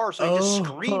by a car, so he just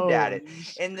screamed at it.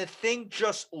 And the thing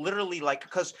just literally, like,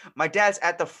 because my dad's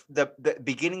at the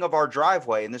beginning of our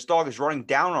driveway, and this dog is running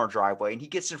down our driveway, and he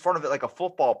gets in front of it like a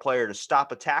football player to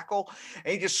stop a tackle,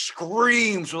 and he just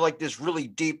screams with like this really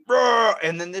deep,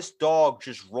 and then this dog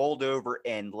just rolled over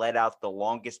and let out the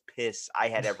longest piss I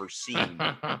had ever seen.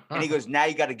 And he goes, now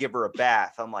you got to give her a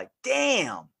bath. I'm like,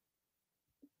 damn.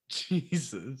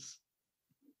 Jesus.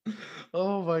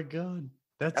 Oh my God.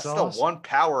 That's awesome. awesome. The one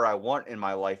power I want in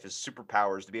my life is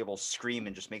superpowers, to be able to scream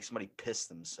and just make somebody piss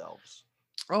themselves.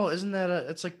 Oh, isn't that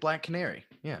it's like Black Canary?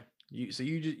 Yeah.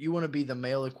 You want to be the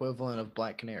male equivalent of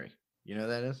Black Canary. You know what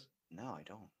that is? No, I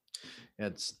don't.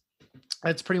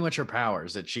 It's pretty much her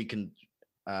powers that she can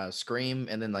scream,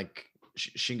 and then like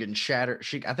she can shatter.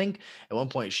 I think at one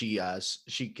point she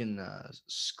can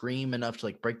scream enough to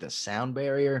like break the sound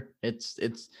barrier.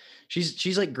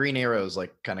 She's like Green Arrow's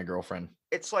like kind of girlfriend.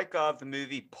 It's like the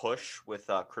movie Push with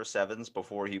Chris Evans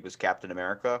before he was Captain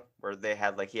America, where they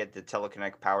had like he had the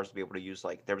telekinetic powers to be able to use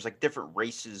like there was like different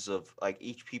races of like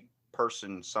each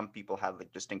person, some people had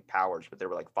like distinct powers, but there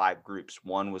were like 5 groups.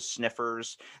 One was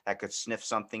sniffers that could sniff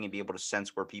something and be able to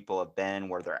sense where people have been,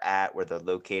 where they're at, where they're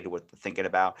located, what they're thinking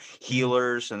about. Mhm.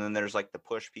 Healers, and then there's like the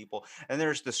push people, and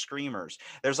there's the screamers.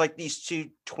 There's like these two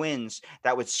twins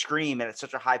that would scream and at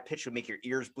such a high pitch would make your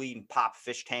ears bleed and pop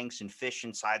fish tanks and fish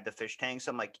inside the fish tanks.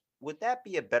 I'm like, would that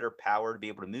be a better power to be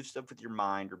able to move stuff with your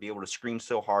mind or be able to scream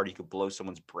so hard you could blow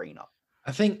someone's brain up?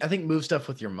 I think move stuff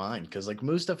with your mind, because like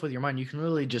move stuff with your mind, you can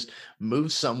really just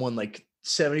move someone like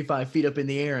 75 feet up in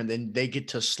the air, and then they get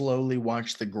to slowly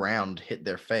watch the ground hit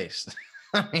their face.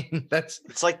 I mean, that's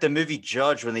It's like the movie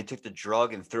Judge when they took the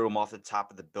drug and threw him off the top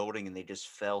of the building and they just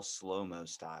fell slow-mo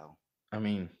style. I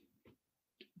mean,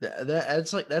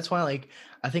 that's like that's why like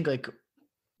I think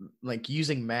like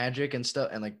using magic and stuff,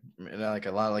 and like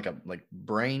a lot of like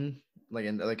brain, like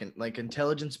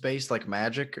intelligence based like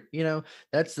magic,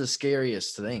 that's the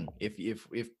scariest thing if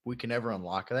we can ever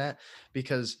unlock that.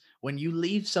 Because when you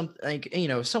leave something like,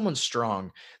 if someone's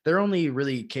strong, they're only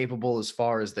really capable as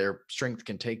far as their strength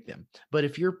can take them. But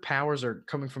if your powers are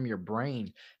coming from your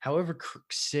brain, however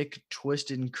sick,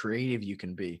 twisted, and creative you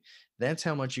can be, that's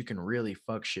how much you can really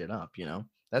fuck shit up.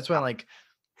 That's why How, like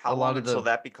how a lot long of until the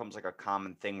that becomes like a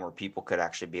common thing where people could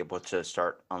actually be able to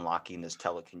start unlocking this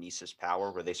telekinesis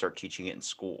power where they start teaching it in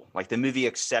school? Like the movie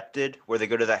Accepted, where they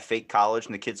go to that fake college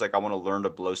and the kid's like, I want to learn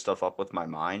to blow stuff up with my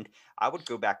mind. I would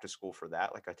go back to school for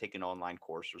that. Like I take an online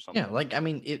course or Yeah, something. like I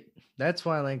mean it. That's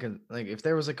why like if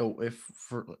there was like a if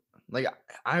for like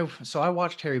I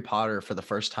watched Harry Potter for the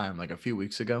first time like a few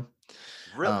weeks ago.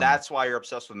 Um, That's why you're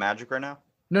obsessed with magic right now?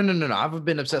 no. I've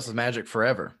been obsessed with Magic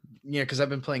forever. Because I've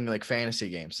been playing like fantasy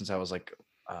games since I was like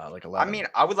I 11. mean,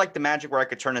 I would like the magic where I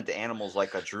could turn into animals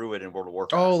like a druid in World of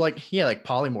Oh, Warcraft. like yeah, like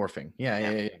polymorphing. Yeah,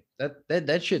 Yeah. yeah.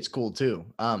 That shit's cool too.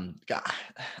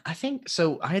 I think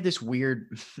so. I had this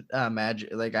weird magic.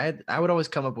 Like I would always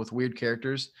come up with weird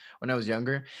characters when I was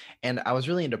younger, and I was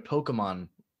really into Pokemon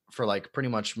for like pretty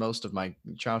much most of my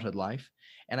childhood life.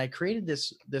 And I created I'm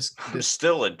this.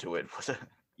 still into it.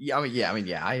 Yeah.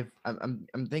 I've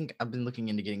been looking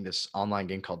into getting this online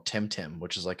game called Temtem,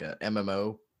 which is like a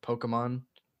MMO Pokemon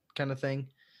kind of thing.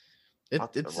 I'll It,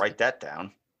 have to it's write that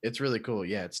down. it's really cool.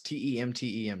 Yeah, it's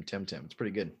TEMTEM Temtem. It's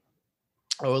pretty good.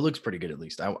 Oh, it looks pretty good at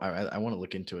least. I want to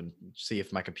look into it and see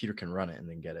if my computer can run it and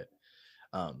then get it.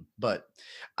 But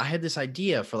I had this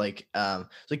idea for like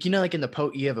like in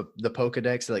you have the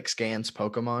Pokedex that like scans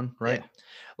Pokemon, right? Yeah.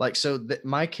 Like so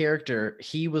my character,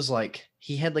 he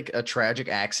had like a tragic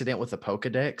accident with the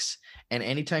Pokedex, and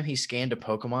anytime he scanned a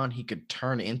Pokemon, he could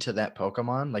turn into that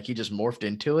Pokemon, like he just morphed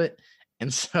into it.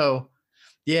 And so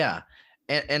yeah.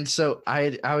 And so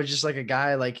I was just like a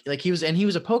guy like he was a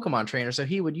Pokemon trainer, so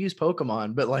he would use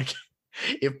Pokemon, but like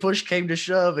if push came to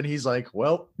shove and he's like,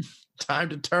 well, time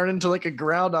to turn into like a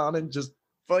Groudon and just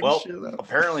fuck Well, shit up.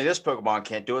 apparently this Pokemon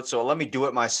can't do it, so let me do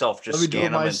it myself. Let Just me do it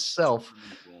scan them and myself. turn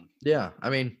into 'em. Yeah. I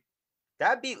mean,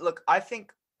 That'd be look. I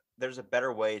think there's a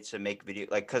better way to make video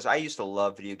like because I used to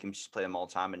love video games, just play them all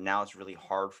the time, and now it's really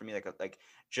hard for me. Like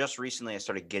just recently, I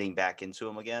started getting back into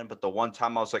them again. But the one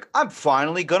time I was like, I'm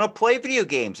finally gonna play video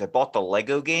games. I bought the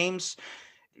Lego games.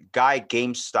 Guy at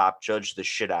GameStop judged the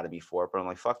shit out of me for it, but I'm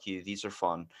like, fuck you. These are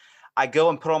fun. I go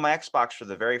and put on my Xbox for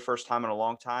the very first time in a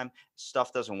long time.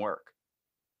 Stuff doesn't work.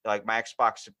 Like my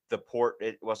Xbox, the port,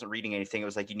 it wasn't reading anything. It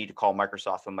was like, you need to call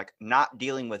Microsoft. I'm like, not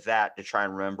dealing with that to try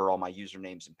and remember all my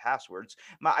usernames and passwords.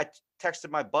 I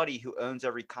texted my buddy who owns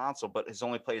every console, but has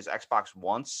only played his Xbox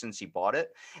once since he bought it.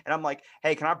 And I'm like,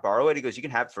 hey, can I borrow it? He goes, you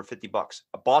can have it for $50.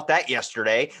 I bought that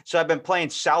yesterday. So I've been playing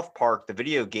South Park, the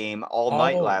video game, all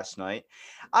night oh, last night.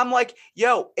 I'm like,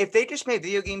 yo, if they just made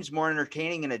video games more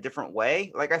entertaining in a different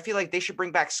way, like I feel like they should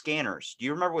bring back scanners. Do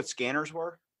you remember what scanners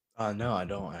were? no, I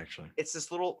don't actually. It's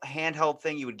this little handheld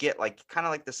thing you would get, like kind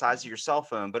of like the size of your cell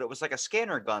phone, but it was like a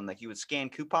scanner gun, like you would scan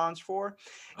coupons for.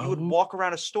 You would Oh, walk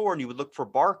around a store and you would look for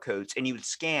barcodes and you would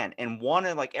scan, and one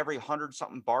in like every 100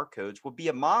 something barcodes would be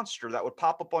a monster that would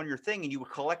pop up on your thing, and you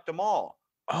would collect them all.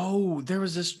 oh, there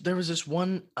was this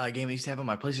one game I used to have on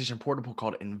my PlayStation Portable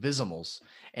called Invisimals,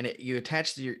 and you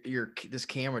attach this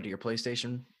camera to your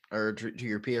PlayStation or to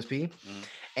your PSP, Mhm.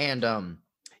 and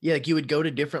yeah, like you would go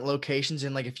to different locations,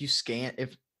 and like if you scan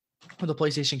if with the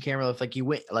PlayStation camera, if like you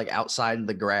went like outside in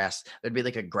the grass, there'd be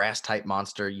like a grass type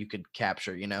monster you could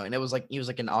capture, and it was like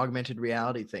an augmented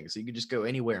reality thing, so you could just go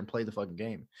anywhere and play the fucking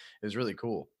game. It was really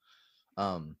cool.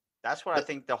 Um, That's what I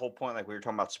think the whole point, like we were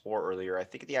talking about sport earlier. I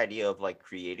think the idea of like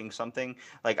creating something,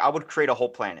 like I would create a whole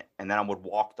planet and then I would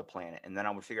walk the planet and then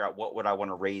I would figure out what would I want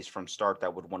to raise from start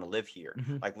that would want to live here,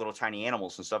 Mhm. like little tiny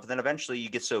animals and stuff. And then eventually you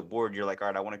get so bored, you're like, all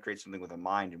right, I want to create something with a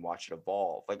mind and watch it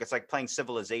evolve. Like it's like playing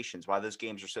Civilizations, why those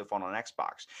games are so fun on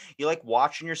Xbox. You like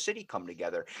watching your city come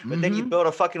together, but then you Mhm. build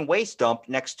a fucking waste dump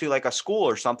next to like a school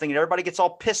or something and everybody gets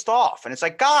all pissed off. And it's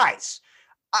like, guys,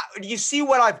 you see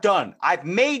what I've done? I've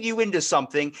made you into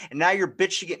something, and now you're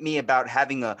bitching at me about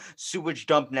having a sewage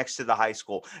dump next to the high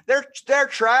school. They're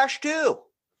trash too.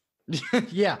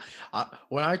 Yeah.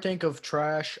 When I think of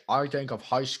trash, I think of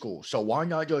high school. So why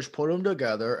not just put them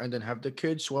together and then have the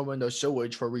kids swim in the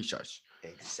sewage for recess?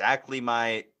 Exactly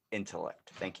my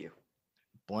intellect. Thank you.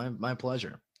 My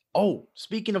pleasure. Oh,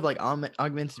 speaking of like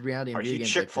augmented reality Are and video you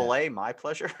games like that. Chick-fil-A? My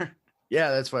pleasure.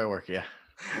 Yeah, that's where I work. Yeah.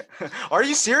 Are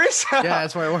you serious? Yeah,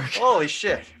 that's where I work. Holy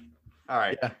shit! All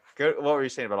right. Yeah. Good. What were you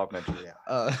saying about augmented reality?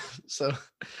 Uh, so,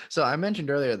 so I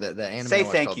mentioned earlier that the anime Say I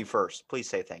watched thank called, you first. Please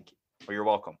say thank you. Or you're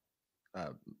welcome.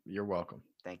 You're welcome.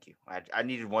 Thank you. I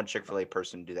needed one Chick-fil-A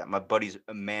person to do that. My buddy's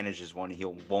manages one. He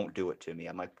won't do it to me.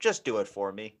 I'm like, just do it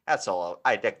for me. That's all.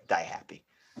 I die happy.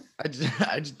 I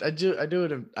do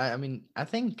it. I mean, I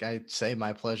think I say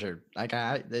my pleasure. Like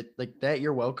that.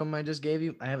 You're welcome. I just gave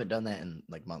you. I haven't done that in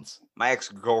like months. My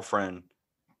ex-girlfriend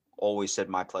always said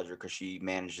my pleasure because she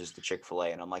manages the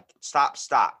Chick-fil-A, and I'm like, stop.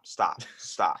 I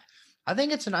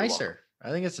think it's welcome. nicer. I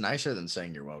think it's nicer than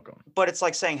saying you're welcome. But it's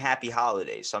like saying happy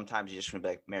holidays. Sometimes you just want to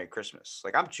be like Merry Christmas.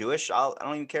 Like I'm Jewish. I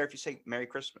don't even care if you say Merry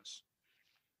Christmas.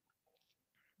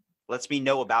 Lets me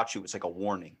know about you. It's like a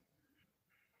warning.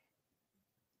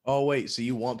 Oh wait, so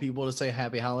you want people to say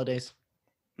happy holidays?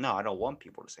 No, I don't want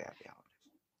people to say happy holidays.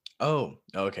 Oh,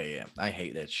 okay, yeah. I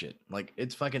hate that shit. Like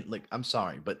it's fucking like I'm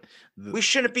sorry, but We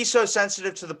shouldn't be so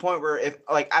sensitive to the point where if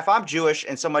I'm Jewish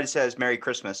and somebody says Merry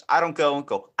Christmas, I don't go and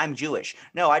go, I'm Jewish.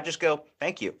 No, I just go,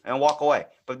 thank you, and walk away.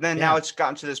 But then now Yeah. it's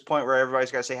gotten to this point where everybody's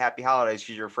got to say happy holidays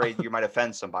because you're afraid you might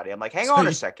offend somebody. I'm like, hang So on a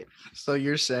you- second. So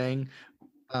you're saying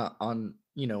on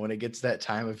when it gets that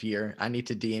time of year, I need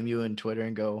to DM you on Twitter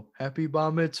and go happy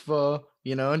bar mitzvah,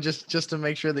 and just to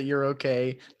make sure that you're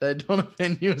okay, that I don't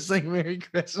offend you and saying Merry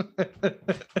Christmas.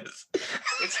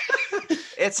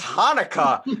 It's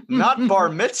Hanukkah, not bar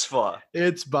mitzvah.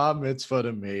 It's bar mitzvah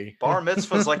to me. Bar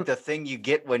mitzvah is like the thing you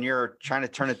get when you're trying to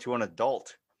turn into an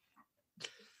adult.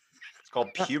 It's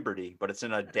called puberty, but it's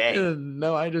in a day.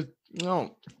 No, I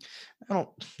don't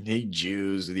hate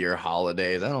Jews with your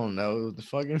holidays. I don't know the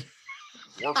fucking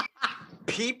We're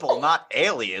people, not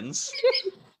aliens.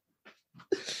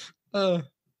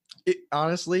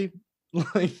 honestly,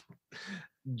 like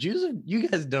you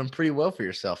guys done pretty well for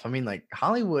yourself. I mean, like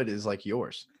Hollywood is like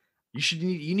yours.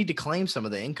 You need to claim some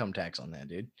of the income tax on that,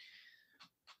 dude.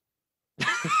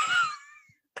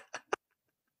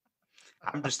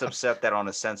 I'm just upset that on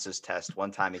a census test one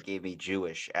time it gave me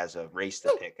Jewish as a race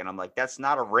to pick, and I'm like, that's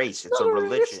not a race, it's a Not a race.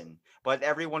 religion. But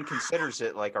everyone considers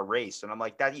it like a race, and I'm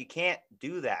like, that you can't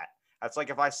do that. That's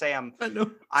like if I say I'm I know.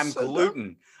 So dumb.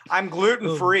 gluten. I'm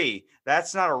gluten free.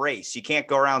 That's not a race. You can't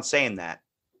go around saying that.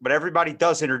 But everybody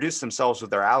does introduce themselves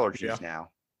with their allergies Yeah. now.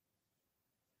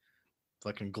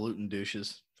 Fucking gluten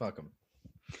douches. Fuck them.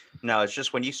 No, it's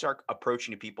just when you start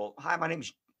approaching people. Hi, my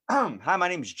name's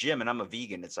Jim, and I'm a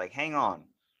vegan. It's like, hang on,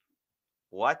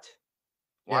 what?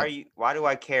 Why Yeah. are you? Why do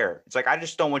I care? It's like I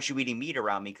just don't want you eating meat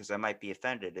around me because I might be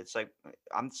offended. It's like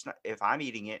if I'm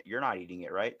eating it, you're not eating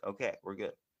it, right? Okay, we're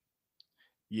good.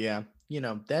 Yeah,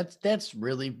 that's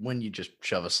really when you just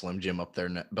shove a Slim Jim up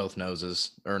their both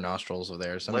noses or nostrils of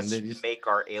theirs. I mean, Let's they just make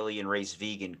our alien race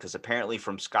vegan because apparently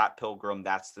from Scott Pilgrim,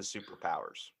 that's the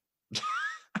superpowers.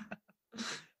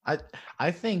 I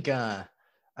think if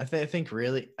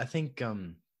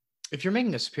you're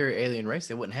making a superior alien race,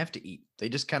 they wouldn't have to eat. They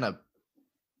just kind of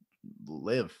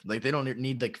live. Like they don't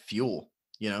need like fuel,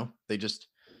 They just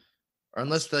or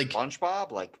unless like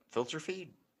SpongeBob, like filter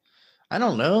feed. I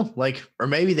don't know, like or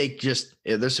maybe they just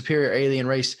they're superior alien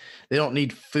race. They don't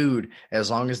need food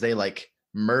as long as they like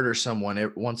murder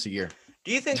someone once a year.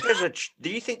 Do you think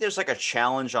there's like a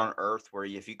challenge on Earth where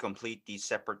if you complete these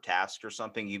separate tasks or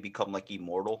something, you become like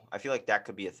immortal? I feel like that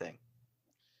could be a thing.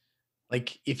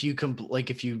 Like if you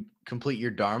complete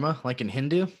your dharma, like in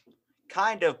Hindu.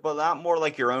 Kind of, but not more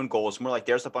like your own goals. More like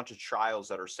there's a bunch of trials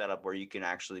that are set up where you can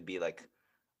actually be like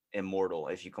immortal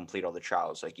if you complete all the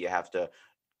trials. Like you have to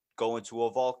go into a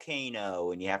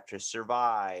volcano and you have to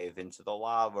survive into the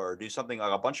lava or do something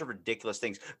like a bunch of ridiculous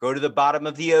things. Go to the bottom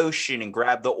of the ocean and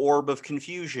grab the orb of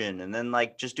confusion and then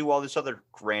like just do all this other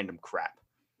random crap.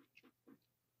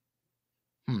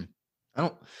 I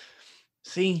don't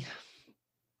see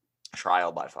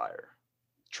Trial by fire.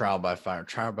 Trial by fire,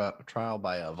 trial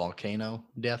by a volcano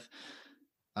death.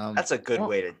 That's a good well,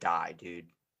 way to die, dude.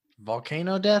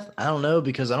 Volcano death? I don't know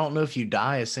because I don't know if you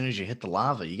die as soon as you hit the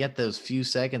lava. You get those few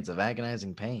seconds of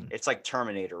agonizing pain. It's like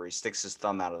Terminator, where he sticks his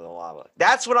thumb out of the lava.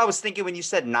 That's what I was thinking when you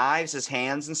said knives, his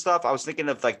hands and stuff. I was thinking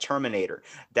of like Terminator.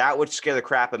 That would scare the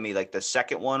crap out of me. Like the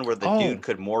second one where the Oh, dude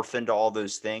could morph into all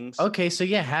those things. okay. So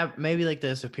yeah, have maybe like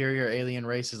the superior alien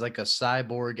race is like a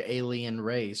cyborg alien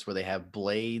race where they have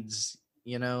blades,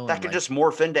 That and could like just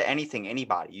morph into anything,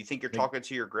 anybody. You think you're like, talking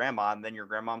to your grandma, and then your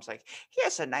grandmom's like,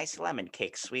 "Here's a nice lemon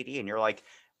cake, sweetie," and you're like,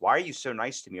 "Why are you so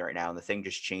nice to me right now?" And the thing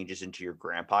just changes into your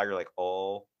grandpa. You're like,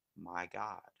 "Oh my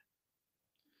god."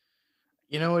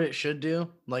 you know what it should do?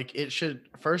 Like it should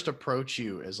first approach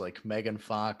you as like Megan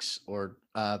Fox or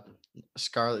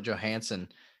Scarlett Johansson,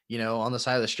 on the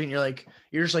side of the street. And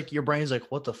you're just like your brain's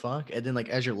like, what the fuck? And then like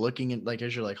as you're looking and like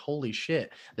as you're like, holy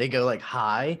shit, they go like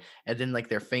hi, and then like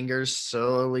their fingers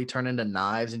slowly turn into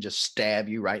knives and just stab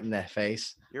you right in the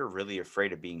face. You're really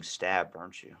afraid of being stabbed,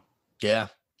 aren't you? Yeah.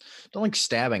 Don't like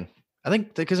stabbing. I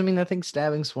think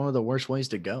stabbing's one of the worst ways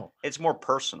to go. It's more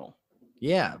personal.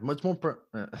 Yeah, much more.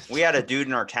 We had a dude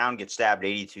in our town get stabbed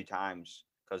 82 times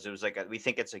because it was like we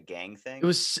think it's a gang thing. It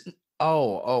was.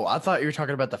 Oh! I thought you were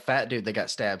talking about the fat dude that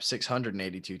got stabbed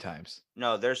 682 times.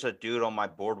 No, there's a dude on my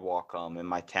boardwalk in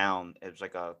my town. It was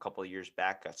like a couple of years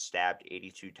back, got stabbed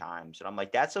 82 times. And I'm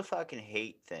like, that's a fucking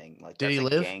hate thing. Like, Did that's he a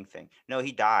live? gang thing. No,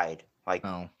 he died. Like,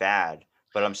 Oh, bad.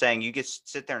 But I'm saying you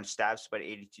sit there and stab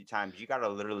somebody 82 times. You got to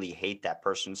literally hate that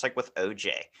person. It's like with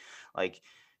OJ. Like,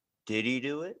 did he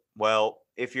do it? Well,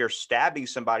 if you're stabbing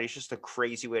somebody, it's just a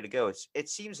crazy way to go. It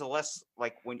seems less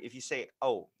like if you say,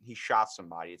 "Oh, he shot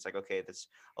somebody," it's like, okay, that's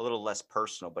a little less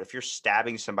personal. But if you're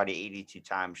stabbing somebody 82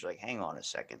 times, you're like, hang on a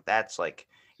second, that's like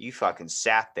you fucking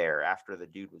sat there after the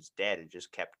dude was dead and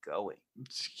just kept going.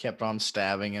 just kept on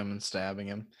stabbing him and stabbing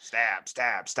him. Stab,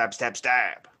 stab, stab, stab,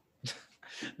 stab.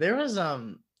 There was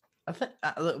I think,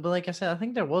 but like I said, I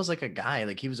think there was like a guy,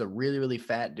 like he was a really really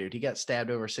fat dude. He got stabbed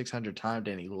over 600 times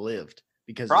and he lived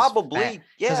because Probably,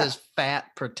 because yeah. his fat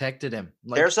protected him.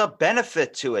 Like, There's a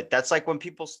benefit to it. That's like when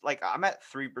people like, I'm at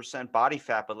 3% body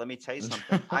fat, but let me tell you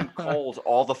something. I'm cold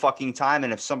all the fucking time.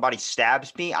 And if somebody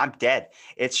stabs me, I'm dead.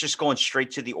 It's just going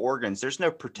straight to the organs. There's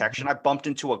no protection. I bumped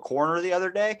into a corner the other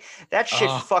day. That shit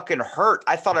fucking hurt.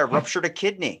 I thought I ruptured a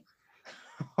kidney.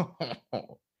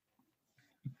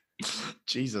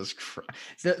 Jesus Christ.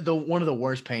 The one of the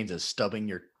worst pains is stubbing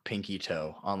your pinky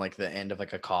toe on like the end of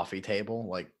like a coffee table.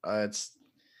 Like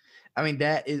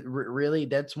that is really,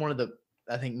 that's one of the,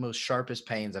 I think, most sharpest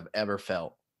pains I've ever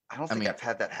felt. I don't think I've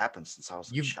had that happen since I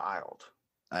was a child.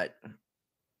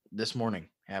 This morning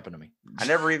happened to me. I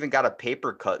never even got a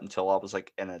paper cut until I was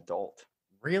like an adult.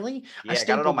 Really? Yeah, I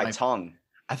got it on my tongue.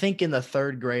 I think in the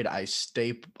third grade, I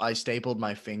stapled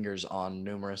my fingers on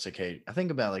numerous occasions. I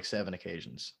think about like 7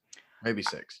 occasions, maybe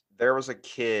 6. There was a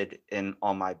kid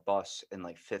on my bus in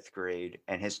like 5th grade,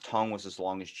 and his tongue was as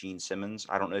long as Gene Simmons.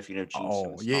 I don't know if you know Gene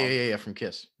Simmons. Yeah, from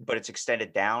Kiss. But it's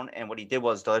extended down, and what he did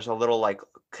was there's a little like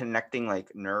connecting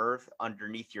like nerve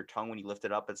underneath your tongue when you lift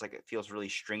it up. It's like it feels really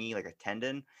stringy, like a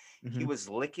tendon. Mm-hmm. He was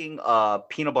licking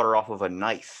peanut butter off of a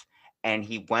knife, and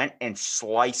he went and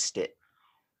sliced it.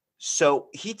 So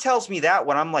he tells me that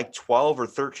when I'm like 12 or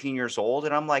 13 years old,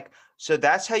 and I'm like, so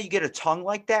that's how you get a tongue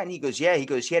like that? And he goes, yeah. He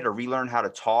goes, he had to relearn how to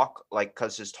talk, like,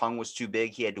 because his tongue was too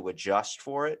big. He had to adjust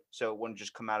for it, so it wouldn't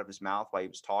just come out of his mouth while he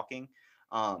was talking.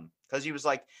 Because he was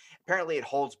like, apparently it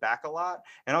holds back a lot.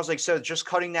 And I was like, so just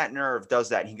cutting that nerve does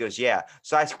that? And he goes, yeah.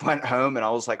 So I went home and I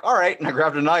was like, all right. And I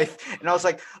grabbed a knife and I was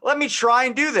like, let me try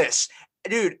and do this.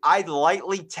 Dude, I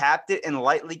lightly tapped it and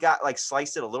lightly got like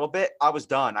sliced it a little bit. I was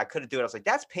done. I couldn't do it. I was like,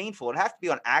 that's painful. It'd have to be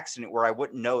on accident where I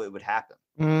wouldn't know it would happen.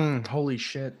 Holy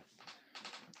shit.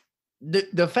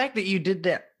 The fact that you did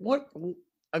that,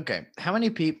 okay, how many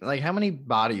people, like how many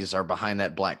bodies are behind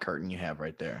that black curtain you have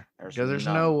right there? Because there's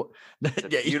no it's a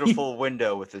beautiful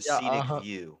window with a scenic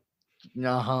view.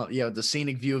 Yeah, the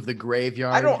scenic view of the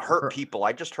graveyard. I don't hurt people.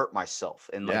 I just hurt myself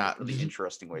in like really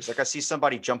interesting ways. Like I see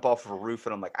somebody jump off of a roof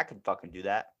and I'm like, I could fucking do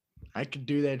that. I could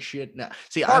do that shit now.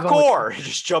 See, parkour,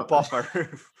 just jump off my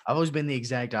roof. I've always been the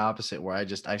exact opposite, where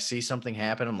I see something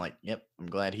happen. I'm like, yep, I'm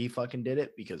glad he fucking did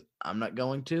it because I'm not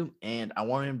going to, and I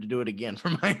want him to do it again for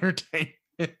my entertainment.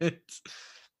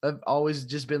 I've always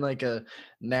just been like a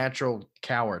natural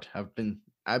coward.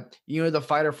 The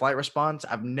fight or flight response,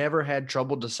 I've never had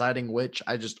trouble deciding which.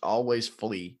 I just always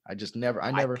flee. I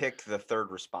pick the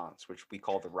third response, which we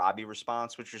call the Robbie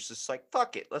response, which is just like,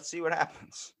 fuck it, let's see what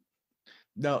happens.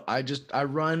 No, I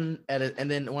run at it,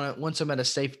 and then once I'm at a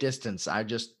safe distance, I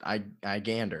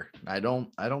gander. I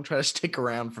don't try to stick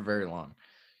around for very long.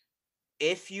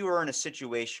 If you are in a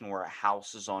situation where a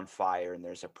house is on fire and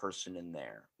there's a person in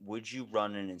there, would you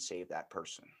run in and save that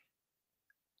person?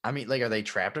 I mean, like, are they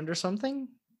trapped under something?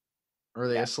 Or are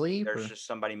they Yeah, asleep? there's Or just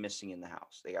somebody missing in the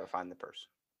house. They got to find the person.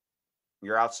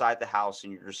 You're outside the house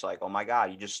and you're just like, oh my God,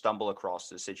 you just stumble across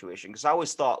this situation. Because I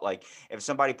always thought, like, if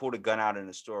somebody pulled a gun out in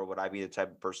a store, would I be the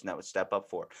type of person that would step up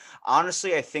for it?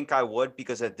 Honestly, I think I would,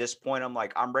 because at this point, I'm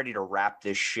like, I'm ready to wrap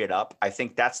this shit up. I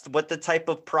think that's what the type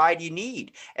of pride you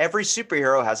need. Every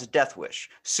superhero has a death wish.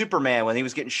 Superman, when he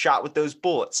was getting shot with those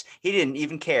bullets, he didn't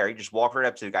even care. He just walked right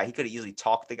up to the guy. He could have easily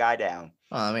talked the guy down.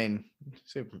 well, I mean,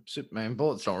 Superman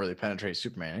bullets don't really penetrate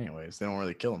Superman, anyways. They don't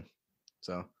really kill him.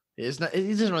 So it's not. He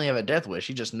doesn't really have a death wish.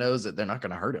 He just knows that they're not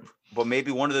going to hurt him. But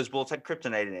maybe one of those bullets had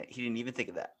kryptonite in it. He didn't even think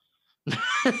of that.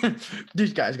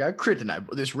 These guys got kryptonite.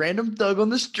 This random thug on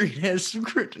the street has some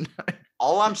kryptonite.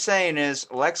 All I'm saying is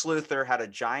Lex Luthor had a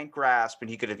giant grasp and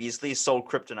he could have easily sold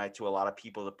kryptonite to a lot of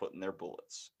people to put in their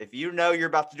bullets. If you know you're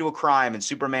about to do a crime and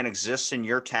Superman exists in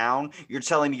your town, you're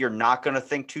telling me you're not going to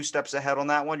think 2 steps ahead on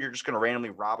that one? You're just going to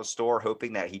randomly rob a store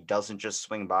hoping that he doesn't just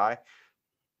swing by?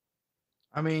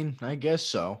 I mean, I guess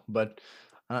so, but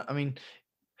I mean,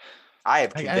 I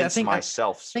have convinced think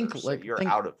myself, sir, think so like you're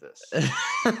think out of this.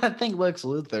 I think Lex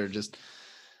Luthor just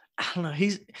I don't know.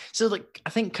 He's so like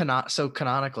I think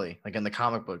canonically, like in the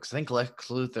comic books, I think Lex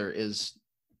Luthor is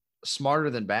smarter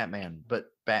than Batman, but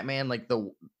Batman like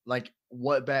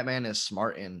what Batman is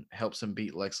smart in helps him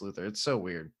beat Lex Luthor. It's so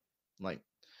weird. Like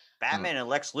Batman and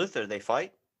Lex Luthor, they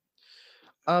fight?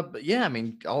 but yeah, I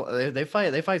mean, they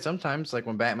fight. They fight sometimes, like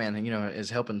when Batman, is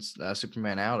helping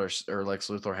Superman out, or Lex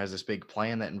Luthor has this big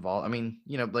plan that involve. I mean,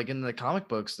 like in the comic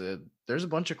books, there's a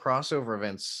bunch of crossover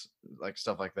events, like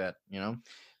stuff like that.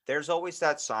 There's always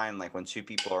that sign, like when 2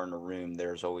 people are in a room,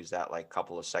 there's always that like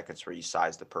couple of seconds where you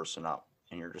size the person up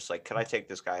and you're just like, could I take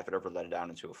this guy if it ever led it down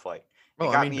into a fight? It Oh,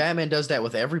 I got mean, me. Batman does that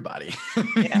with everybody.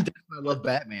 Yeah. That's why I love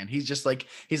Batman. He's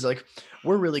like,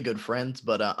 we're really good friends,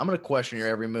 but I'm gonna question your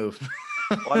every move.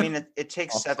 Well, I mean, it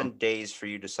takes Awesome. 7 days for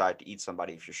you to decide to eat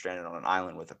somebody if you're stranded on an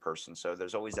island with a person. So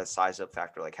there's always that size up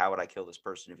factor. Like, how would I kill this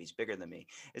person if he's bigger than me?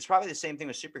 It's probably the same thing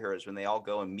with superheroes when they all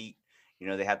go and meet.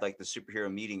 They had like the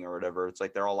superhero meeting or whatever. It's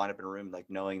like they're all lined up in a room, like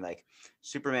knowing like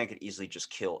Superman could easily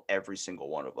just kill every single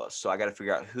one of us. So I got to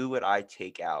figure out who would I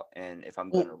take out and if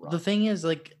I'm going to Well, run. the thing is,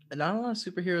 like, not a lot of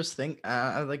superheroes think.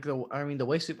 I mean, the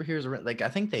way superheroes are, like, I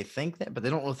think they think that, but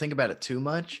they don't really think about it too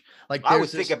much. Like, I would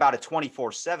there's think this. about it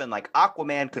 24/7. Like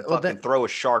Aquaman could Well, fucking throw a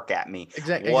shark at me.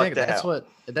 exactly. What the That's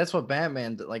hell? what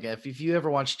Batman like. If you ever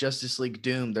watch Justice League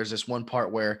Doom, there's this one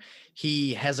part where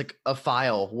he has like a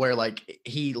file where like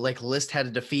he like lists how to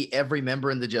defeat every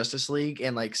member in the Justice League,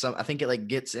 and like I think it like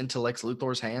gets into Lex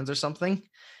Luthor's hands or something.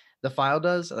 The file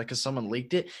does, like, because someone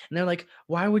leaked it, and they're like,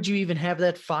 "Why would you even have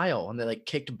that file?" And they like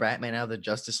kicked Batman out of the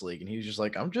Justice League, and he was just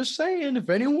like, "I'm just saying, if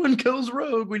anyone goes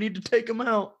rogue, we need to take him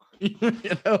out." you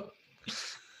know.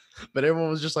 But everyone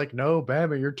was just like, "No,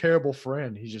 Batman, you're a terrible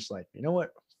friend." He's just like, "You know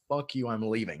what? Fuck you, I'm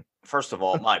leaving." First of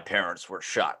all, my parents were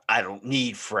shot. I don't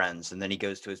need friends. And then he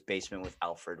goes to his basement with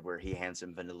Alfred where he hands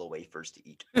him vanilla wafers to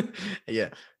eat. Yeah.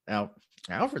 Now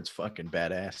Alfred's fucking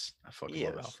badass. I fucking He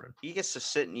love is. Alfred. He gets to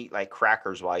sit and eat like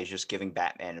crackers while he's just giving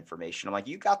Batman information. I'm like,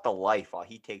 you got the life while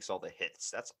he takes all the hits.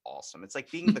 That's awesome. It's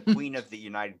like being the queen of the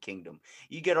United Kingdom.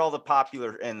 You get all the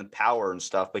popular and the power and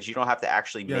stuff, but you don't have to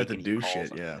actually You have make to any do calls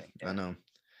shit. or Yeah, anything. I know.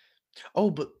 Oh,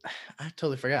 but I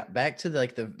totally forgot. Back to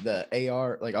the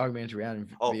AR, like augmented reality.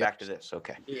 Oh, VR. back to this.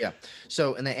 Okay. Yeah.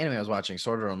 So in the anime I was watching,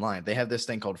 Sword Art Online, they have this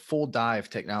thing called full dive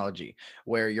technology,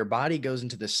 where your body goes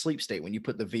into this sleep state when you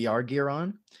put the VR gear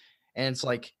on, and it's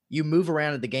like you move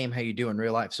around in the game how you do in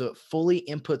real life. So it fully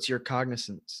inputs your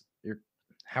cognizance, your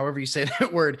however you say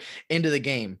that word, into the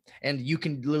game, and you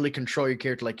can literally control your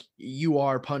character like you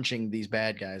are punching these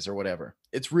bad guys or whatever.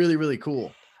 It's really really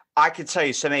cool. I could tell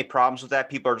you so many problems with that.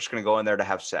 People are just going to go in there to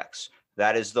have sex.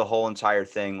 That is the whole entire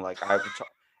thing. Like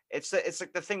it's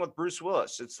like the thing with Bruce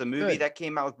Willis. It's the movie Good. that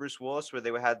came out with Bruce Willis where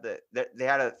they had they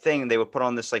had a thing and they would put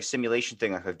on this like simulation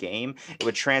thing like a game. It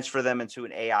would transfer them into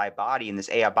an AI body, and this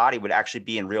AI body would actually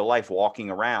be in real life walking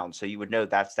around. So you would know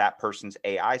that's that person's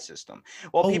AI system.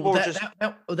 Well, Oh, people were just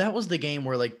that was the game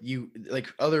where like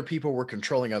other people were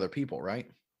controlling other people,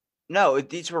 right? No,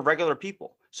 these were regular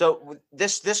people. So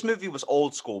this movie was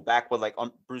old school back when like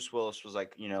Bruce Willis was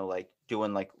like like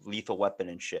doing like Lethal Weapon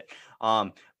and shit.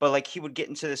 But like he would get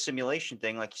into the simulation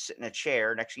thing, like you sit in a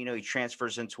chair. Next thing you know, he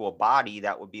transfers into a body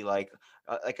that would be like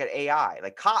an AI.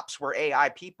 Like cops were AI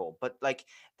people, but like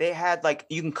they had like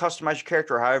you can customize your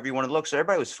character however you want to look. So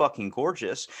everybody was fucking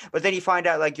gorgeous. But then you find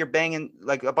out like you're banging,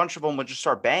 like a bunch of them would just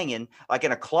start banging like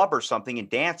in a club or something and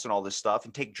dance and all this stuff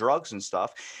and take drugs and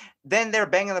stuff. Then they're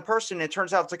banging the person, and it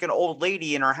turns out it's like an old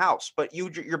lady in her house, but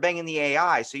you're banging the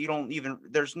AI, so you don't even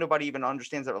there's nobody even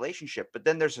understands that relationship. But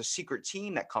then there's a secret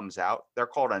team that comes out. They're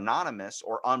called Anonymous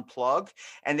or Unplug,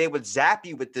 and they would zap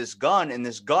you with this gun, and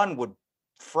this gun would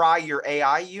fry your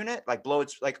AI unit, like blow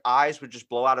its like eyes would just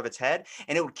blow out of its head,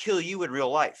 and it would kill you in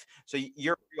real life. So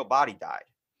your real body died.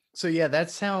 So yeah,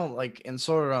 that's how like in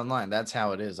Sword Art Online, that's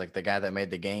how it is. Like the guy that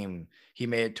made the game, he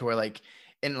made it to where like,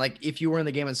 and like if you were in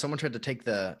the game and someone tried to take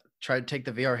the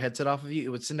VR headset off of you, it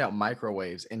would send out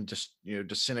microwaves and just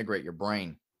disintegrate your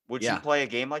brain. Would you Yeah. play a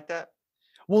game like that?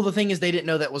 Well, the thing is, they didn't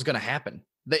know that was going to happen.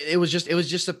 It was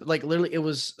just like literally it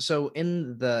was so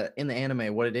in the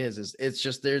anime. What it is it's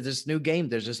just there's this new game.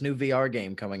 There's this new VR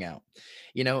game coming out,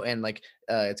 and like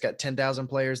it's got 10,000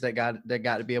 players that got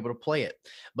to be able to play it.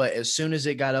 But as soon as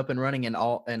it got up and running and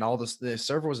all the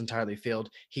server was entirely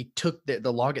filled, he took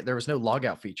the log. There was no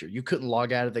logout feature. You couldn't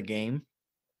log out of the game.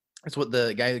 That's what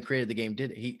the guy who created the game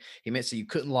did. He meant so you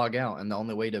couldn't log out, and the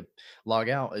only way to log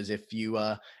out is if you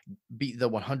beat the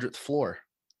 100th floor.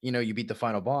 You beat the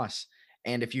final boss,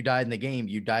 and if you died in the game,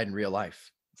 you died in real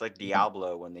life. It's like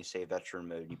Diablo when they say veteran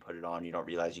mode, you put it on, you don't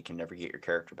realize you can never get your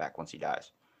character back once he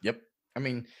dies. Yep. I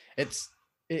mean, it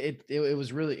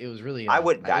was really. I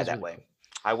wouldn't die that really way. Cool.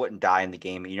 I wouldn't die in the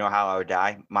game. You know how I would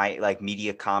die? My like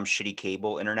MediaCom shitty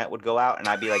cable internet would go out, and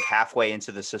I'd be like halfway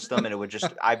into the system, and it would just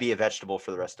I'd be a vegetable for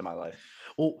the rest of my life.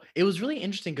 Well, it was really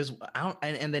interesting because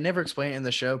and they never explain it in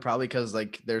the show, probably because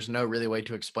like there's no really way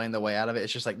to explain the way out of it.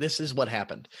 It's just like this is what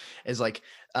happened. Is like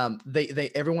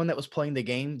they everyone that was playing the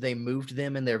game, they moved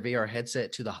them in their VR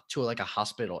headset to like a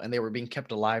hospital, and they were being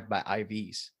kept alive by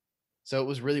IVs. So it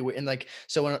was really weird. And like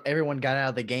so when everyone got out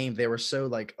of the game, they were so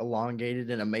like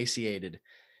elongated and emaciated,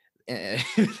 and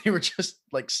they were just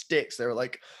like sticks. They were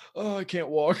like, oh, I can't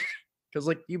walk because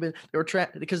like they were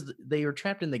trapped because they were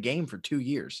trapped in the game for 2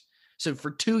 years. So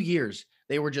for 2 years,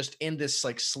 they were just in this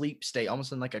like sleep state,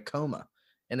 almost in like a coma,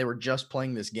 and they were just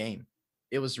playing this game.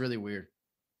 It was really weird.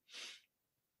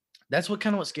 That's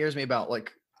what scares me about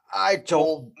like I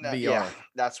don't. VR. Yeah,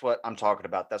 that's what I'm talking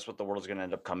about. That's what the world's going to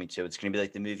end up coming to. It's going to be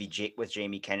like the movie with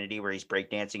Jamie Kennedy, where he's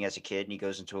breakdancing as a kid and he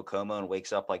goes into a coma and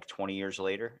wakes up like 20 years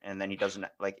later, and then he doesn't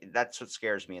like. That's what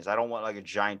scares me. Is I don't want like a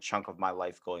giant chunk of my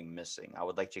life going missing. I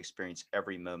would like to experience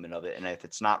every moment of it, and if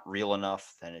it's not real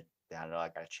enough, then I don't know. I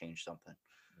got to change something.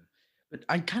 But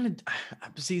I kind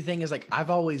of see the thing is like I've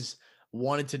always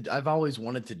wanted to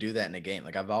do that in a game.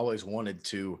 Like I've always wanted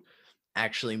to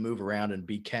actually move around and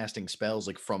be casting spells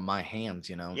like from my hands,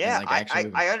 and Yeah, like actually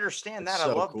moving. I understand It's that. I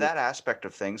so love cool. that aspect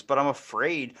of things, but I'm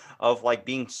afraid of like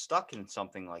being stuck in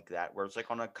something like that where it's like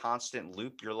on a constant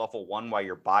loop. You're level 1 while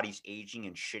your body's aging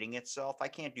and shitting itself. I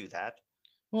can't do that.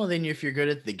 Well, then if you're good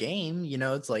at the game,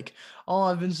 it's like, oh,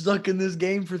 I've been stuck in this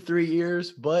game for 3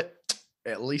 years, but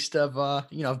at least I've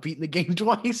beaten the game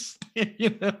twice.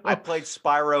 I played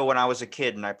Spyro when I was a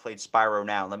kid, and I played Spyro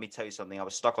now. Let me tell you something. I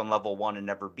was stuck on level 1 and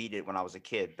never beat it when I was a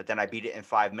kid, but then I beat it in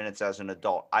 5 minutes as an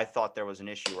adult. I thought there was an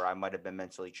issue where I might have been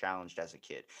mentally challenged as a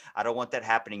kid. I don't want that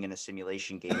happening in a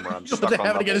simulation game where I'm stuck on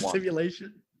level 1.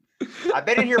 Simulation. I've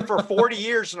been in here for 40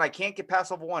 years and I can't get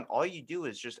past level 1. All you do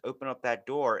is just open up that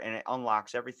door and it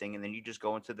unlocks everything, and then you just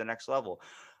go into the next level.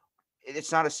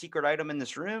 It's not a secret item in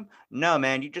this room. No,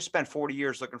 man, you just spent 40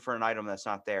 years looking for an item that's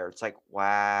not there. It's like,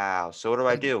 wow. So what do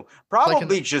I do?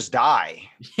 Probably just die.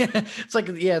 Yeah, it's like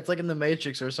in the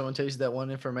Matrix where someone tells you that one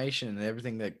information and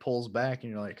everything like pulls back,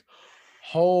 and you're like,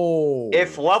 oh.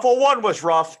 If level 1 was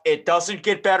rough, it doesn't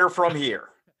get better from here.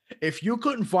 If you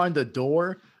couldn't find the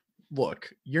door,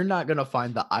 look, you're not going to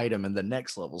find the item in the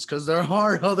next levels because there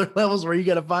are other levels where you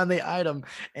got to find the item.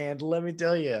 And let me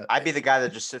tell you, I'd be the guy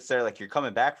that just sits there like, you're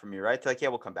coming back for me, right? They're like, yeah,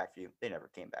 we'll come back for you. They never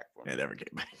came back for me. They never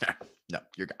came back. No,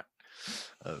 you're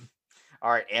gone.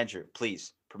 All right, Andrew,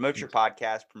 please promote your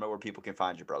podcast, promote where people can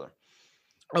find you, brother.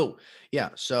 Oh,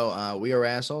 yeah. So we are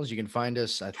assholes. You can find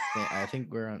us. I think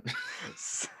we're on.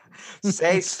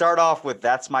 Start off with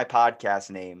that's my podcast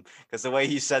name, because the way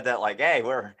you said that, like, hey,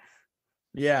 we're.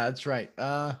 Yeah, that's right.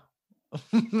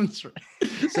 That's right.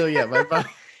 So yeah, my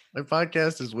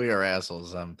podcast is We Are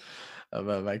Assholes.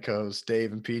 My co-hosts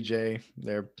Dave and PJ,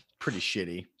 they're pretty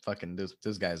shitty. Fucking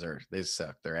those guys they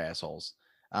suck. They're assholes.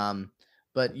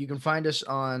 But you can find us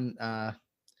on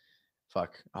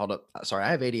Fuck. Hold up. Sorry,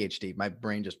 I have ADHD. My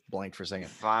brain just blanked for a second.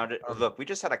 Found it. Look, we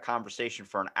just had a conversation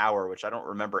for an hour, which I don't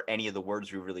remember any of the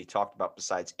words we really talked about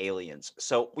besides aliens.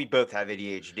 So we both have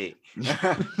ADHD.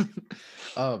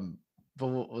 But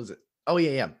what was it? Oh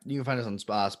yeah. You can find us on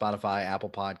Spotify, Apple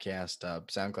Podcast,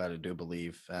 SoundCloud, I do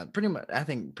believe. Pretty much, I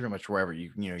think pretty much wherever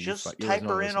you Just you type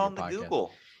her listen in to your on the podcast.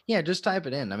 Google. Yeah, just type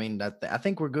it in. I mean, I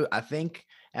think we're good. I think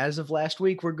as of last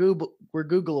week, we're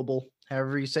Googleable,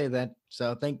 however you say that.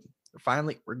 So I think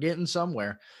finally we're getting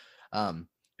somewhere. But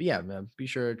yeah, be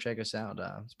sure to check us out.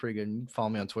 It's pretty good. You can follow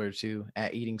me on Twitter too,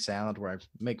 at Eating Salad, where I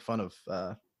make fun of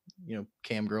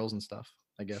cam girls and stuff,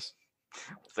 I guess.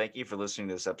 Thank you for listening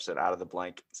to this episode Out of the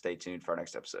Blank. Stay tuned for our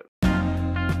next episode.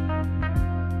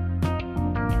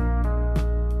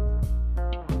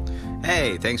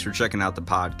 Hey, thanks for checking out the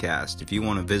podcast. If you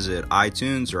want to visit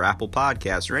iTunes or Apple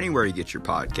Podcasts or anywhere you get your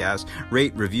podcasts,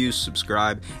 rate, review,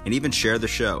 subscribe, and even share the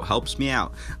show. Helps me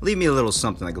out. Leave me a little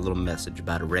something like a little message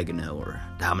about oregano or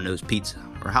Domino's Pizza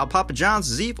or how Papa John's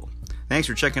is evil. Thanks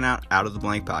for checking out of the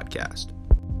Blank podcast.